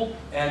reliable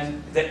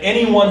and that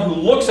anyone who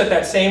looks at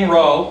that same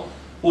row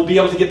will be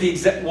able to get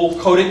will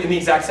code it in the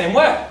exact same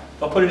way.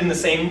 They'll put it in the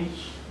same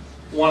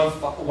one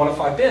of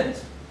 5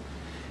 bins.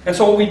 And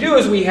so what we do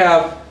is we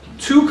have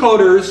 2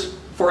 coders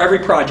for every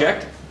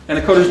project, and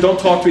the coders don't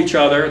talk to each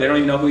other. They don't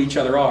even know who each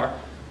other are.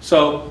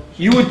 So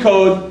you would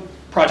code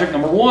project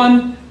number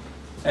 1,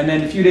 and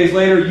then a few days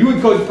later you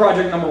would code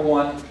project number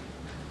 1,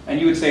 and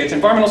you would say it's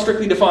environmental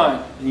strictly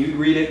defined, and you'd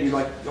read it and you'd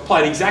like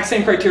apply the exact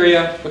same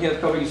criteria, looking at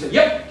the code, and you say,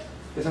 yep,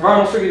 it's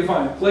environmental strictly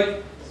defined.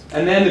 Click,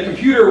 and then the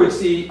computer would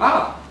see,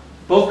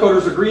 both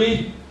coders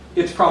agreed,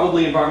 it's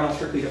probably environmental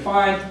strictly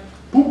defined.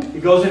 Boop,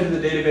 it goes into the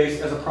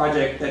database as a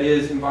project that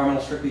is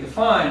environmental strictly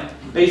defined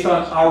based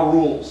on our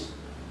rules.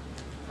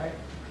 Right?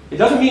 It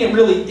doesn't mean it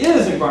really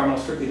is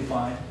environmental strictly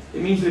defined.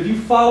 It means that if you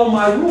follow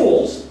my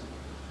rules,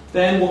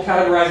 then we'll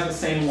categorize it the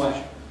same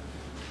way.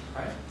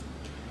 Right?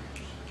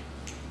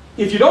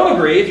 If you don't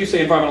agree, if you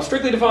say environmental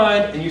strictly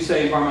defined and you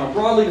say environmental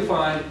broadly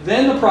defined,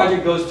 then the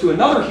project goes to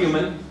another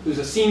human who's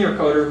a senior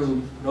coder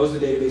who knows the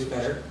database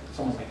better,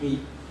 someone like me,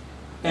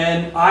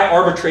 and I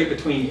arbitrate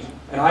between you.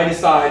 And I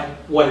decide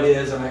what it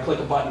is, and I click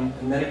a button,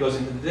 and then it goes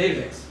into the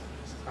database.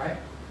 Right?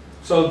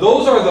 So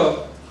those are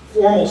the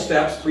formal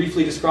steps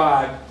briefly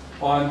described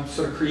on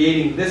sort of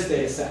creating this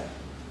data set.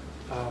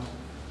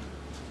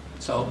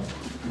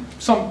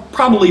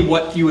 Probably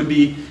what you would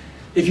be,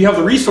 if you have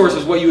the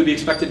resources, what you would be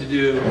expected to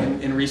do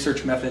in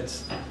research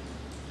methods.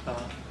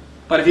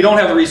 But if you don't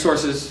have the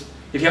resources,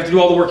 if you have to do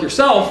all the work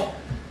yourself,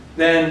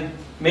 then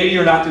maybe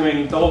you're not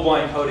doing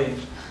double-blind coding.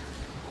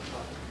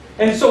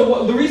 And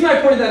so the reason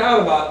I pointed that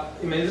out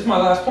about, this is my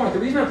last point, the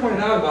reason I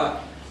pointed out about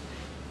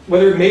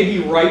whether it may be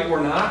right or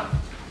not,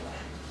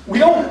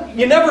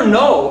 you never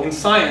know in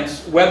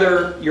science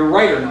whether you're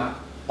right or not.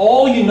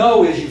 All you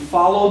know is you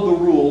followed the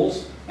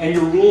rules and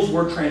your rules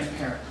were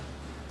transparent.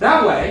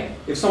 That way,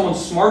 if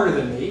someone's smarter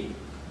than me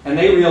and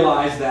they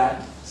realize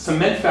that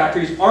cement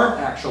factories aren't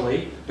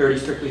actually dirty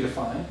strictly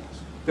defined,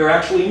 they're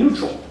actually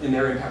neutral in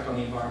their impact on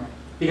the environment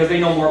because they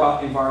know more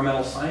about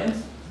environmental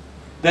science,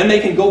 then they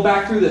can go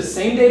back through the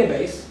same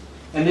database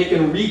and they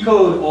can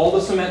recode all the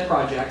cement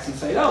projects and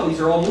say, oh, these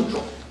are all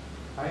neutral.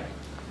 Right?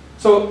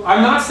 So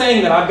I'm not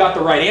saying that I've got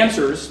the right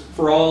answers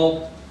for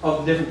all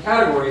of the different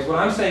categories. What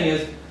I'm saying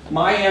is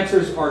my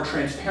answers are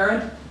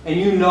transparent and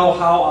you know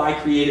how I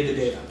created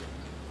the data.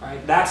 Right?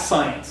 That's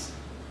science.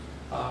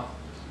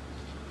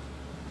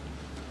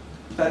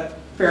 Is that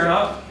fair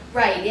enough?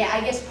 Right, yeah,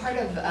 I guess part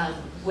of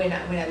when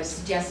I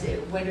was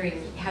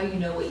wondering how you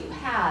know what you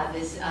have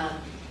is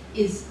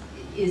this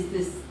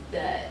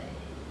the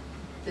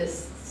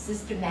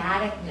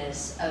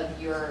systematicness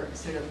of your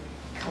sort of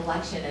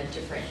collection of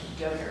different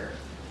donor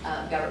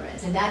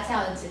governments, and that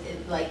sounds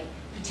like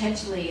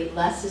potentially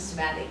less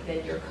systematic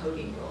than your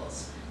coding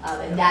rules,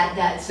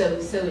 and so in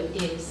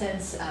a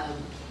sense,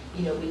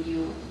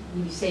 when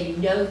when you say you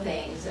know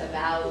things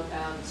about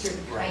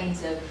certain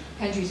kinds of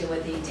countries and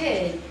what they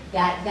did,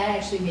 that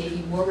actually may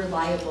be more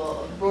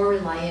reliable, more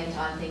reliant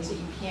on things that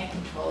you can't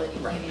control and you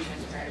can't be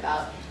transparent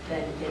about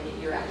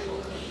than your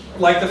actual.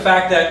 Like the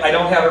fact that I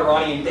don't have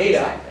Iranian data.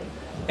 Exactly.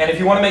 And if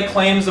you want to make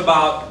claims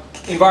about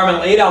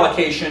environmental aid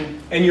allocation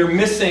and you're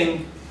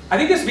missing, I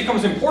think this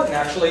becomes important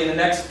actually in the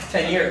next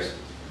 10 years.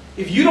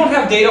 If you don't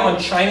have data on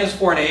China's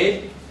foreign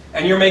aid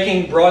and you're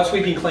making broad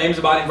sweeping claims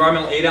about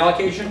environmental aid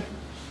allocation,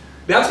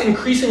 that's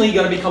increasingly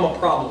going to become a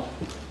problem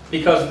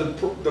because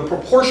the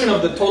proportion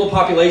of the total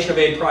population of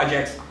aid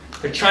projects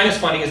that China's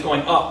funding is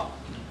going up,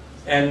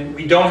 and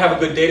we don't have a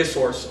good data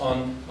source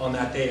on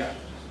that data.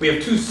 We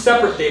have two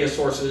separate data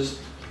sources,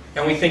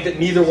 and we think that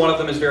neither one of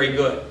them is very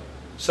good.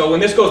 So when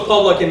this goes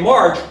public in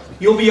March,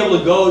 you'll be able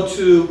to go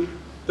to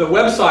the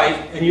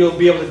website and you'll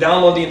be able to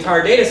download the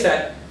entire data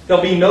set.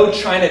 There'll be no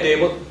China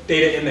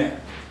data in there.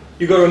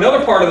 You go to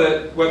another part of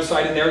the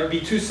website and there will be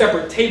two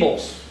separate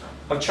tables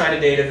of China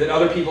data that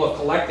other people have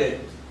collected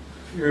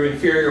through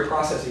inferior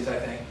processes, I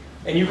think.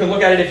 And you can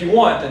look at it if you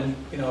want, and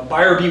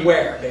buyer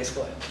beware,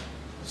 basically.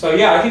 So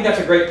yeah, I think that's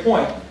a great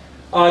point.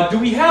 Do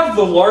we have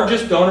the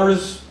largest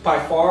donors by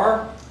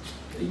far?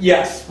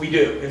 Yes, we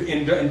do.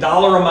 In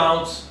dollar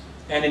amounts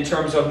and in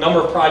terms of number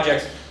of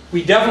projects,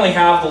 we definitely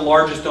have the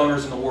largest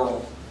donors in the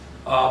world.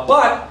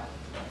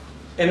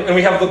 And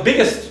we have the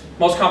biggest,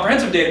 most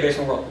comprehensive database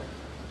in the world.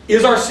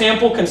 Is our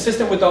sample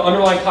consistent with the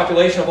underlying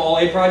population of all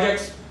aid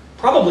projects?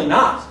 Probably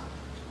not,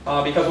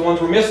 because the ones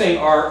we're missing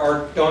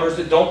are donors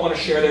that don't want to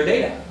share their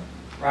data,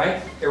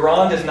 right?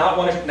 Iran does not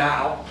want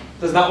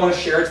to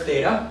share its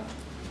data.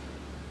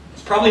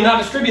 It's probably not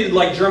distributed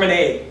like German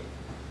aid.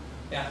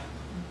 Yeah.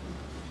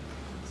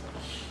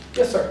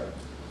 Yes, sir.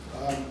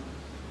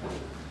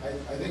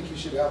 I think you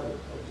should have a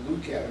blue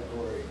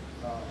category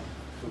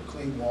for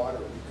clean water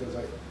because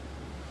I've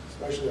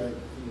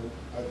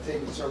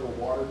taken several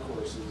water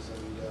courses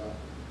and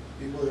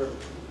people would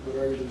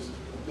argue there's 1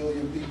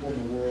 billion people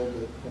in the world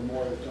or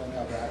more that don't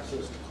have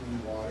access to clean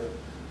water,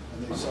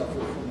 and they suffer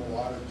from a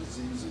lot of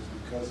diseases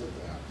because of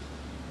that.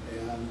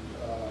 And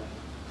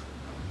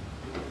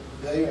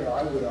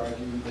I would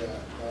argue that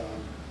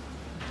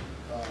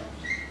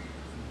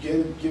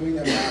giving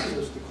them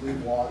access to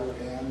clean water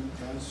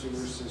and sewer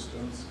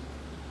systems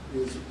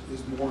is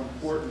more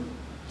important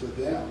to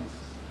them,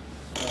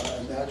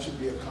 and that should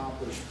be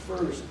accomplished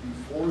first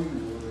before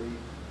you worry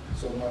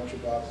so much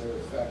about their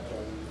effect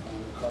on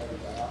carbon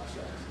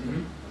dioxide.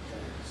 Mm-hmm.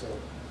 Okay, so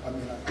I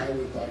mean, I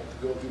would like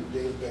to go through the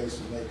database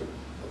and make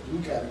a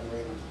blue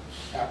category, and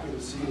I'm happy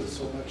to see that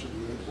so much of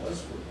the aid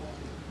was for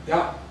water.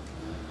 Yeah.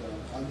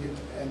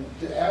 And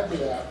to add to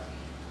that,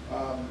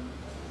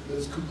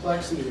 there's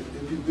complexity.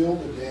 If you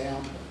build a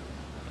dam,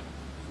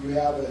 you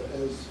have it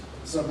as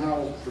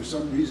somehow, for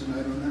some reason,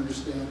 I don't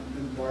understand,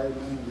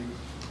 environmentally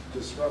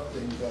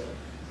disrupting, but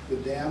the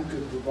dam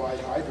could provide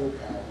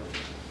hydropower,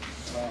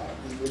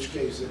 in which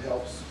case it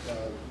helps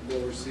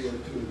lower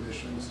CO2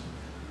 emissions.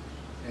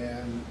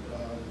 And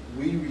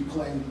we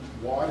reclaim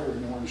water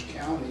in Orange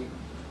County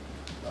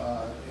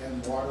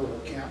and water our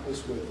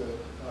campus with it,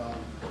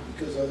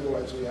 because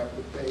otherwise we have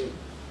to pay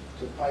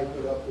to pipe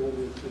it up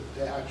over the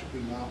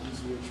Tehachapi Mountains,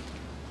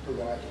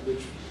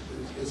 which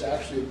is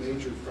actually a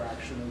major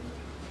fraction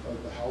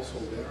of the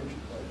household energy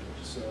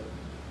budget. So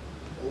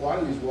a lot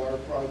of these water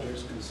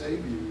projects can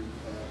save you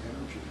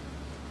energy.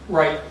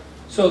 Right.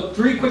 So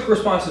 3 quick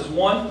responses.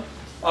 One,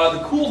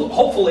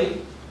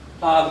 hopefully,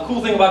 the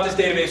cool thing about this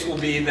database will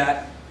be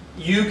that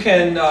you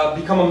can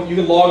you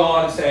can log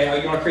on and say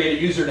you want to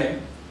create a username.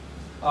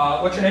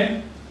 What's your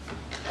name?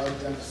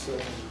 Dennis.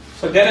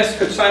 So Dennis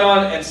could sign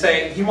on and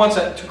say he wants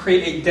to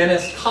create a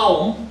Dennis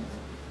column.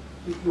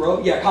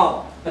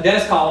 Column. A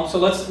Dennis column. So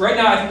right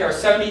now I think there are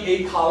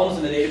 78 columns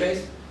in the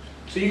database.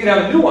 So you can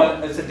have a new one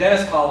that's a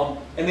Dennis column,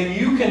 and then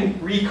you can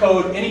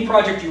recode any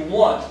project you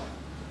want,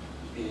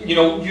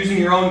 using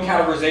your own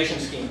categorization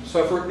scheme.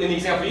 So in the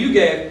example you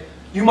gave,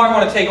 you might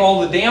want to take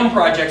all the dam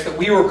projects that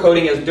we were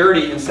coding as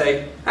dirty and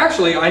say,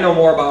 actually, I know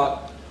more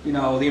about the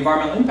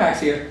environmental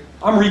impacts here.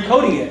 I'm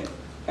recoding it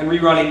and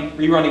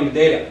rerunning the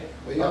data.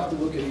 Well, you have to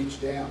look at each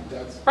dam.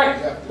 That's right.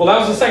 Well, that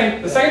was the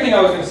second thing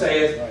I was going to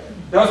say is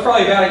that was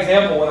probably a bad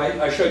example when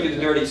I showed you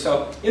the dirty.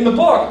 So in the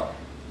book,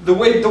 the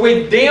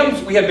way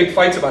dams, we had big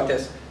fights about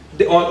this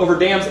over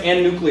dams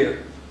and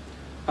nuclear.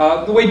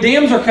 The way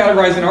dams are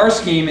categorized in our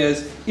scheme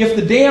is if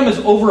the dam is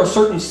over a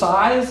certain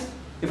size,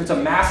 if it's a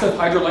massive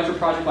hydroelectric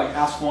project like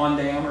Aswan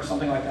Dam or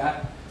something like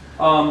that,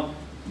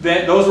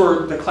 then those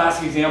were the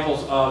classic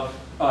examples of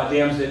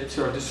dams that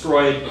sort of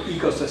destroyed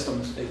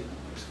ecosystems. They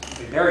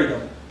buried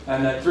them.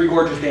 And the Three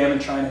Gorges Dam in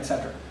China,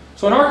 etc.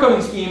 So in our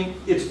coding scheme,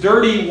 it's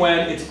dirty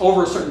when it's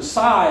over a certain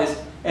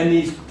size, and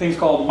these things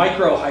called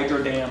micro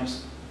hydro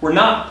dams were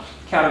not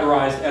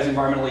categorized as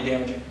environmentally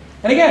damaging.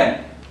 And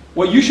again,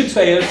 what you should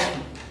say is,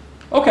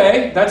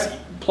 okay, that's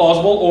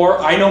plausible, or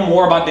I know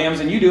more about dams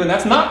than you do, and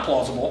that's not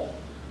plausible,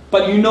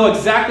 but you know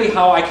exactly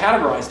how I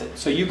categorized it,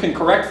 so you can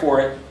correct for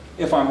it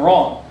if I'm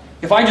wrong.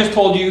 If I just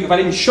told you, if I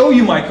didn't show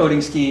you my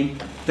coding scheme,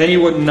 then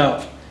you wouldn't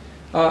know.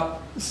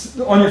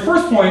 on your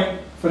first point,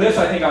 for this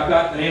I think I've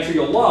got an answer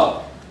you'll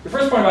love. Your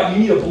first point about you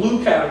need a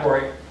blue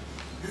category.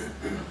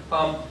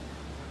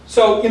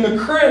 So in the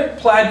current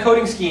PLAID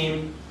coding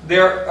scheme,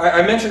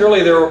 I mentioned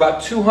earlier there are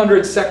about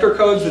 200 sector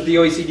codes that the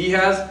OECD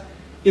has.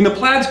 In the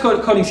PLAID's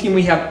coding scheme,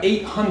 we have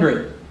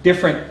 800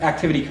 different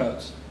activity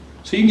codes.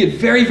 So you can get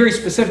very, very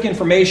specific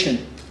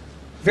information,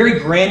 very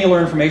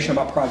granular information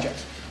about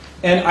projects.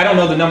 And I don't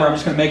know the number, I'm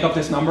just going to make up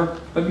this number,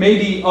 but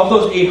maybe of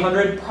those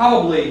 800,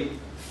 probably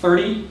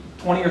 20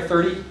 or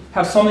 30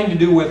 have something to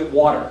do with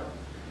water.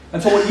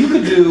 And so what you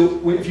could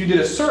do, if you did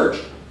a search,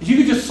 is you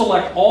could just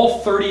select all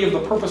 30 of the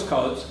purpose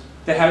codes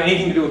that have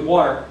anything to do with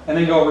water, and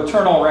then go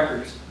return all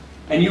records.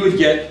 And you would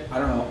get, I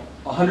don't know,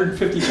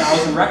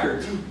 150,000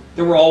 records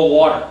that were all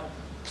water.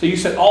 So you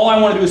said, all I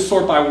want to do is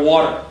sort by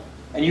water,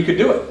 and you could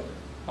do it.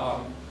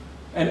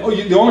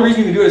 The only reason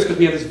you can do it is because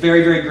we have this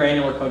very, very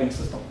granular coding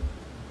system.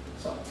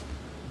 So.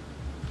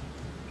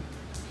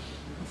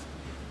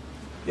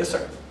 Yes,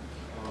 sir.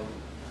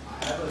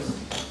 I have a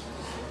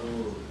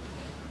little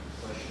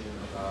question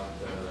about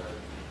the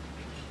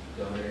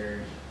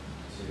donor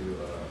to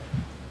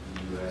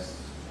the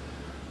U.S.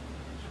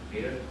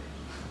 data.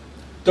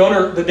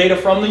 Donor, the data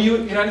from the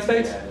United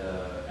States? Yeah,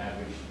 the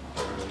average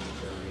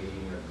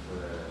rating for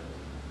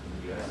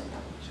the U.S.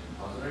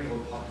 I was wondering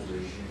what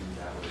population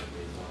that was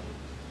based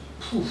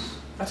on. Oof,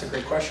 that's a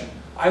great question.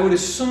 I would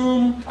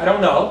assume, I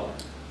don't know,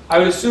 I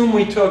would assume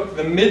we took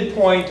the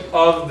midpoint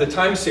of the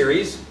time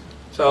series.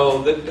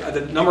 So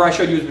the number I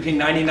showed you was between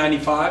 90 and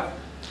 95.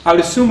 I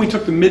would assume we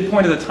took the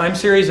midpoint of the time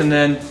series and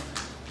then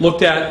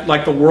looked at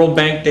like the World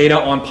Bank data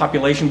on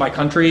population by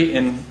country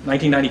in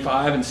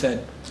 1995 and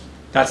said,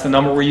 that's the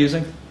number we're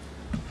using.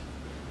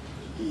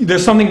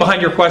 There's something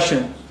behind your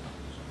question.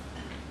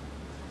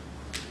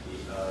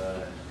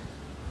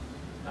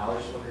 I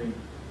was just wondering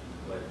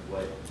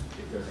what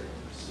if there's a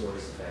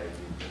source that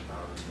you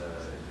found the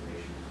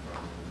information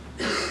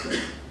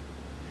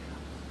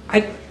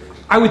from.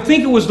 I would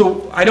think it was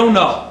I don't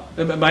know.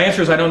 My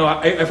answer is I don't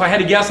know. If I had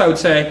to guess, I would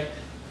say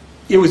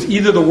it was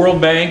either the World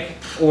Bank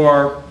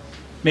or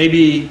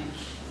maybe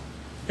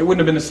it wouldn't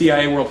have been the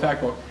CIA World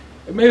Factbook.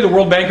 Maybe the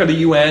World Bank or the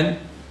UN,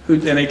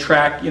 and they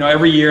track,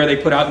 every year they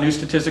put out new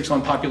statistics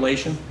on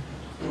population.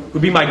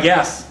 Would be my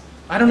guess.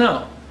 I don't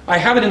know. I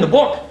have it in the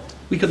book.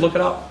 We could look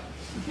it up.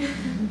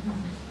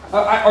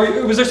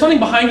 Was there something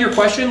behind your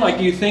question? Like,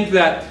 do you think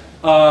that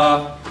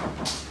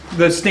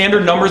the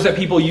standard numbers that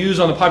people use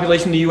on the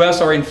population in the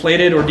U.S. are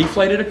inflated or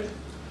deflated?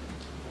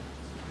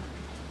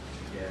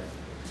 Yeah.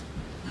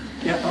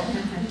 Yeah.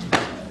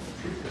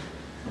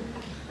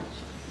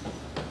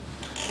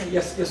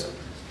 Yes, yes, sir.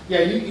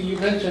 Yeah, you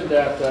mentioned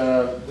that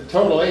the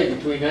total aid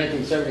between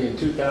 1970 and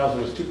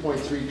 2000 was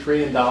 $2.3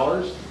 trillion.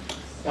 On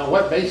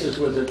what basis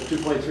was the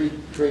 $2.3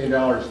 trillion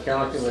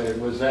calculated?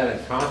 Was that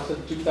in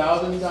constant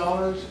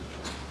 $2,000,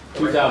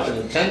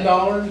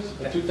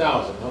 $2010,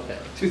 2000? Okay.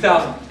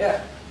 2000.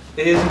 Yeah,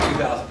 it is in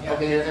 2000. Yeah.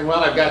 Okay, and while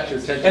I've got your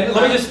attention, And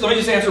let me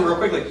just answer real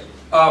quickly.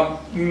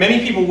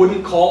 Many people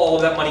wouldn't call all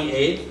of that money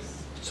aid,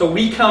 so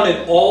we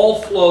counted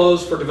all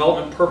flows for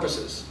development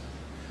purposes.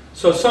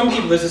 So some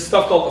people, there's this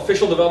stuff called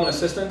official development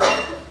assistance,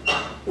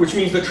 which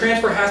means the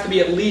transfer has to be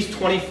at least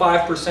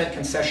 25%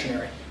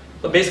 concessionary.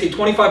 So basically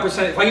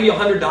 25%, if I give you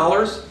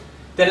 $100,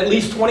 then at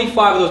least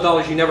 25 of those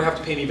dollars you never have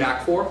to pay me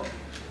back for.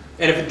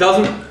 And if it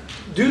doesn't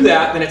do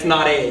that, then it's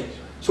not aid.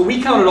 So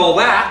we counted all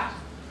that,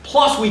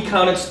 plus we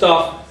counted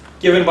stuff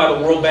given by the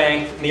World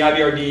Bank and the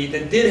IBRD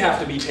that did have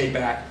to be paid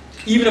back,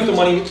 even if the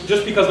money,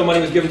 just because the money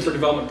was given for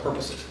development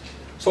purposes.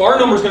 So our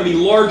number is going to be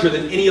larger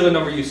than any other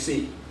number you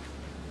see.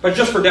 But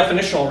just for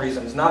definitional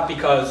reasons, not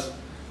because,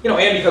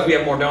 and because we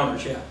have more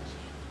donors, yeah.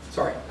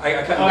 Sorry, I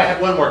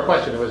had one more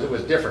question. It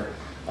was different.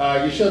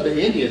 You showed that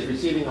India is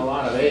receiving a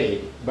lot of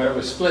aid, but it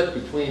was split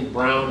between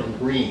brown and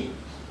green.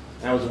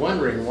 And I was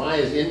wondering, why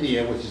is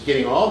India, which is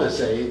getting all this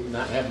aid,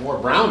 not have more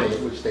brown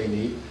aid, which they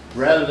need,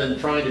 rather than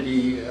trying to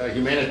be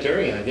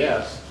humanitarian, I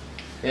guess,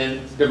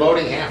 and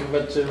devoting half of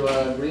it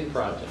to green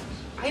projects?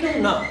 I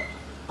don't know.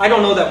 I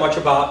don't know that much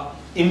about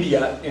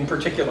India in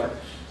particular.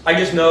 I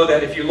just know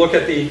that if you look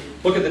at the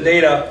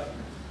data,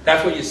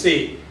 that's what you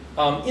see.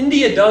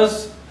 India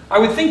does. I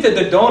would think that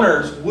the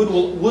donors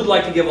would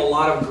like to give a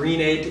lot of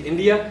green aid to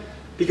India,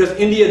 because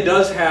India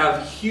does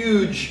have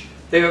huge.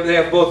 They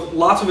have both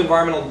lots of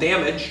environmental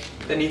damage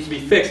that needs to be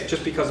fixed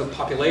just because of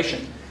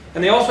population,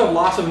 and they also have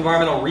lots of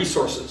environmental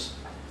resources.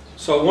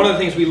 So one of the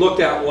things we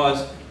looked at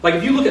was, like,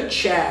 if you look at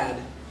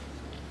Chad,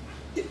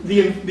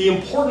 the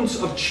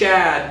importance of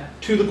Chad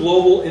to the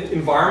global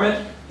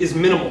environment is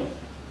minimal,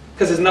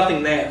 because there's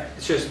nothing there.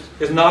 It's just,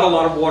 there's not a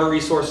lot of water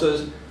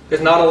resources,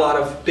 there's not a lot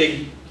of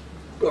big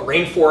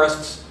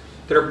rainforests,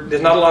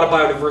 there's not a lot of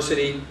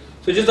biodiversity,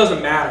 so it just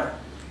doesn't matter.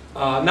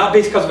 Not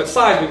based because of its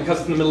size, but because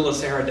it's in the middle of the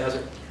Sahara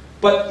Desert.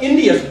 But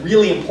India is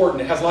really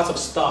important. It has lots of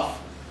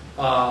stuff,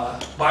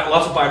 lots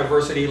of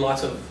biodiversity,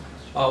 lots of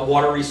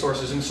water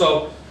resources, and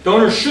so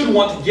donors should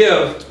want to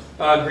give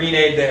green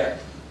aid there.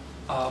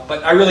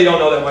 But I really don't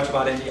know that much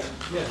about India.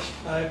 Yes,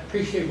 I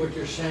appreciate what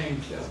you're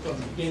saying from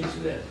beginning to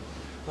that.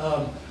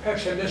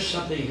 Perhaps I missed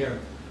something here.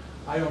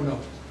 I don't know.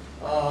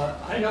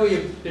 I know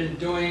you've been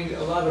doing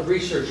a lot of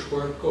research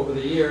work over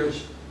the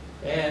years,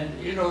 and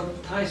you know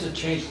times have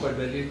changed quite a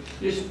bit.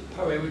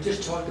 We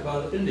just talked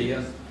about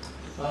India.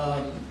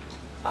 How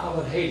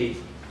about Haiti?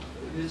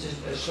 This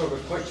is a sort of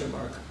a question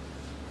mark.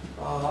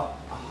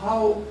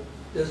 How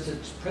does the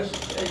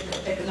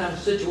present economic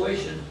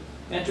situation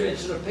enter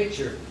into the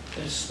picture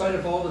in spite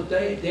of all the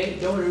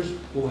donors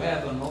who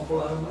have an awful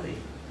lot of money?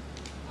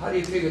 How do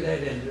you figure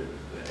that into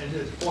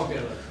the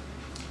formula?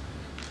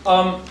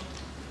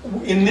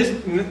 In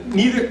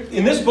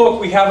this book,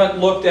 we haven't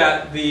looked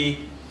at the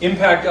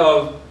impact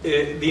of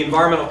the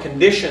environmental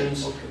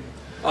conditions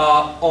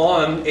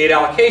on aid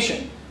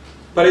allocation.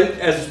 But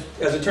as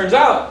it turns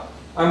out,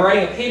 I'm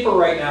writing a paper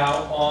right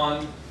now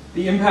on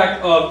the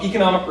impact of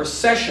economic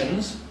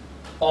recessions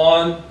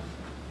on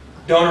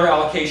donor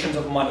allocations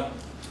of money.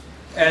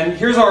 And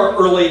here's our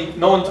early,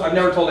 I've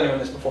never told anyone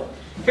this before.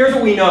 Here's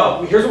what we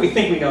know, here's what we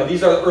think we know.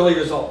 These are the early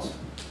results.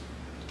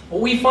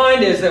 What we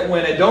find is that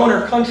when a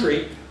donor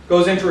country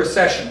goes into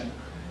recession,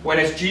 when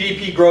its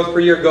GDP growth per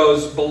year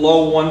goes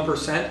below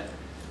 1%,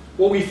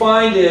 what we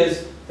find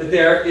is that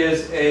there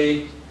is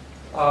a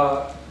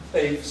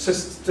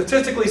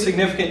statistically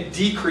significant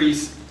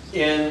decrease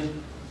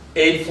in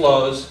aid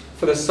flows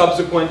for the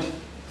subsequent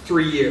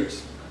 3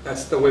 years.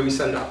 That's the way we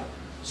set it up.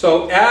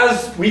 So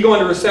as we go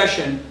into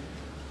recession,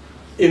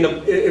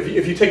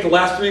 if you take the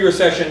last 3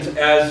 recessions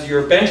as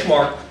your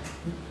benchmark,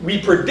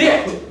 we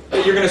predict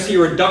that you're going to see a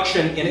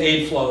reduction in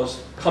aid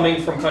flows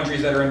coming from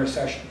countries that are in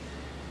recession.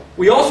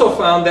 We also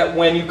found that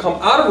when you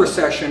come out of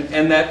recession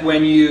and that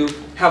when you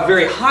have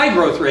very high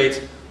growth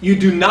rates, you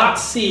do not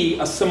see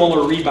a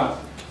similar rebound.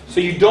 So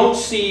you don't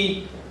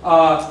see,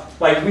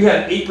 like we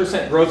had an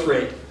 8% growth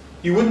rate,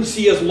 you wouldn't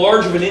see as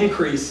large of an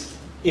increase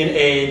in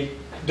aid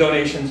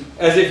donations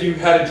as if you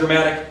had a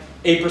dramatic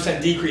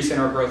 8% decrease in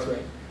our growth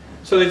rate.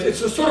 So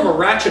it's a sort of a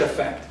ratchet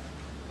effect.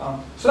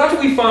 So that's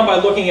what we found by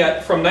looking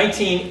at from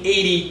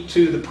 1980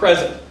 to the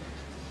present.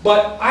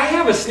 But I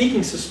have a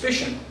sneaking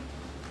suspicion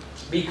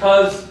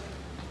because,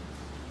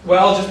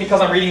 well, just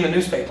because I'm reading the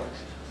newspaper.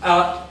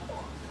 I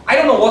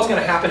don't know what's going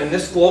to happen in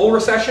this global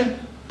recession,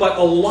 but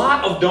a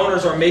lot of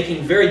donors are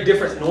making very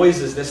different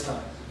noises this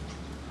time.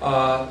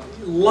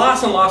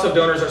 Lots and lots of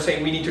donors are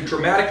saying we need to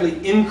dramatically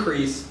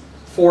increase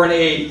foreign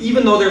aid,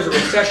 even though there's a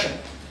recession,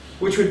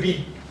 which would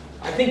be,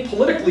 I think,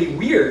 politically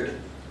weird.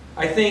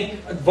 I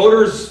think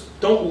voters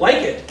don't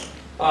like it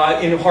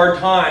in hard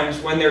times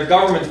when their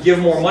governments give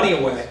more money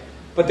away.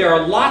 But there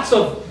are lots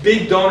of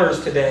big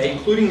donors today,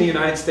 including the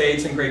United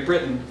States and Great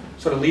Britain,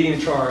 sort of leading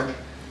the charge,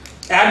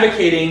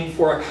 advocating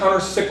for a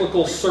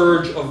counter-cyclical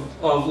surge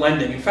of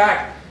lending. In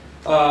fact,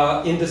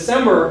 in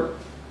December,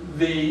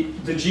 the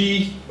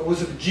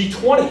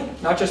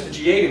G20, not just the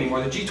G8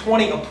 anymore, the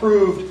G20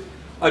 approved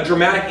a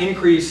dramatic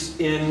increase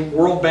in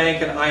World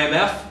Bank and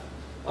IMF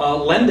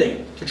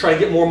lending to try to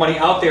get more money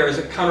out there as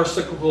a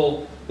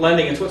counter-cyclical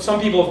lending. It's what some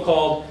people have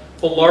called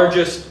the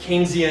largest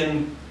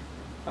Keynesian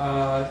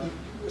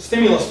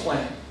stimulus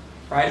plan,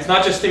 right? It's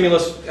not just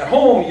stimulus at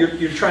home,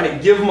 you're trying to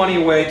give money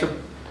away to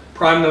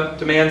prime the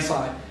demand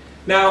side.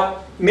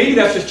 Now, maybe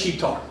that's just cheap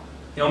talk.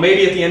 You know,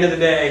 maybe at the end of the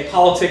day,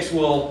 politics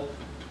will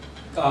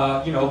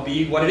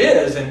be what it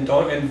is, and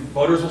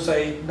voters will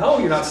say, no,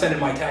 you're not sending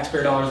my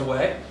taxpayer dollars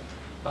away,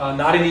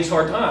 not in these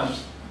hard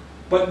times.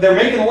 But they're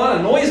making a lot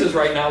of noises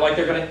right now, like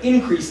they're going to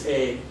increase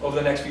aid over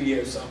the next few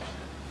years. So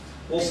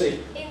we'll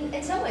see.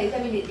 In some ways, I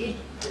mean,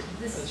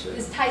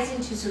 this ties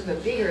into sort of a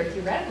bigger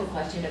theoretical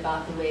question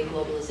about the way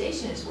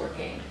globalization is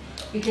working.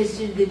 Because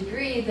to the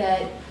degree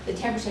that the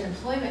 10%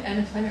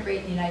 unemployment rate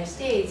in the United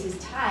States is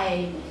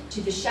tied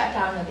to the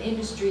shutdown of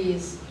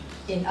industries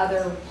in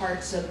other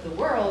parts of the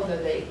world, or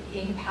the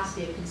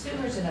incapacity of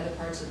consumers in other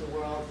parts of the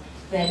world,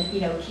 then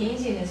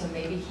Keynesianism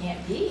maybe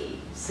can't be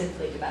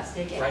simply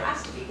domestic, it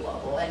has to be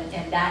global.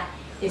 And that,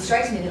 it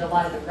strikes me that a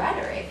lot of the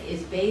rhetoric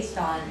is based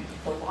on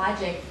the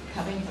logic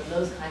coming from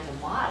those kinds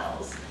of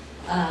models.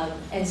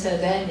 And so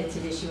then it's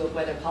an issue of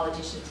whether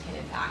politicians can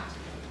in fact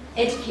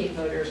educate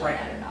voters on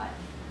that or not.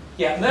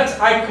 Yeah, and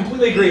I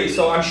completely agree.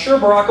 So I'm sure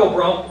Barack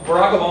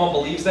Obama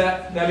believes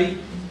that, Debbie,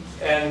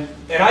 and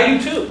I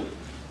do too.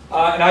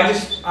 And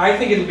I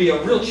think it'll be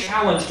a real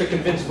challenge to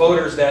convince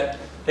voters that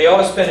they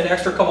ought to spend an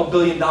extra couple $2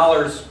 billion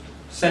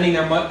sending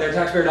their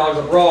taxpayer dollars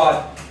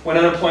abroad when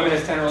unemployment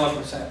is 10 or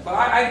 11%. But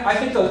I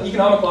think the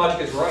economic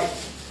logic is right.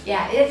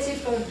 Yeah, it's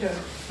if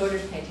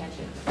voters pay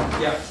attention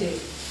to aid.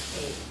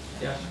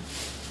 Yeah.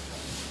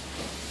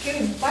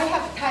 I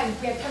have time.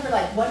 We have time for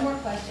like one more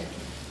question.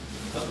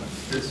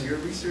 Does your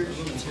research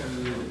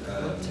include,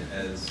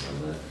 as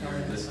your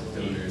list of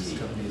donors,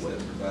 companies that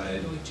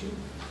provide,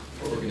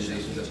 or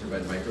organizations that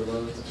provide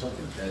microloans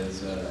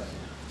as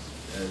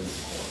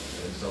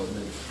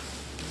development?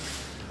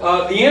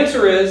 The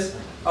answer is,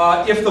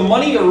 if the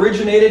money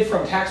originated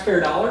from taxpayer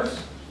dollars,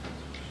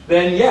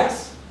 then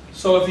yes.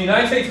 So if the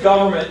United States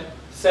government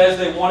says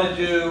they want to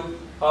do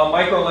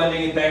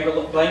micro-lending in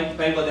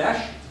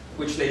Bangladesh,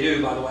 which they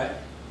do, by the way,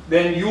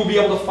 then you will be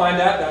able to find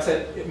that. That's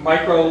it.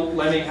 Micro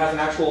lending has an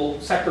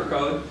actual sector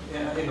code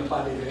in the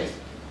PLAID database.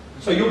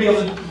 So you'll be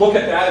able to look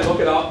at that and look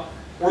it up.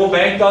 World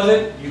Bank does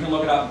it, you can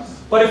look it up.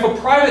 But if a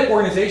private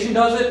organization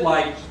does it,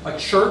 like a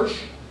church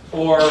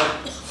or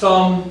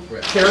some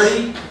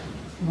charity,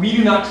 we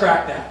do not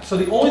track that. So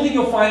the only thing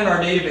you'll find in our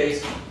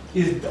database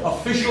is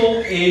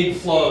official aid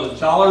flows,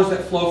 dollars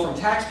that flow from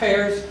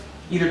taxpayers,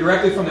 either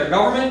directly from their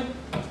government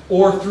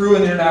or through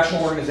an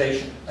international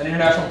organization, an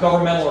international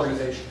governmental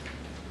organization.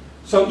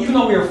 So even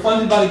though we are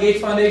funded by the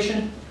Gates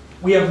Foundation,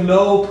 we have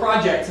no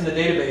projects in the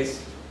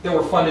database that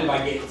were funded by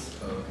Gates.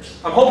 Oh, okay.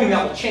 I'm hoping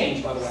that will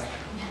change, by the way.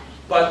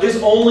 But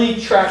this only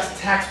tracks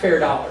taxpayer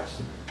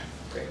dollars.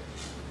 Great.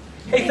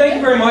 Hey, thank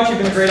you very much. You've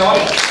been a great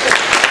audience.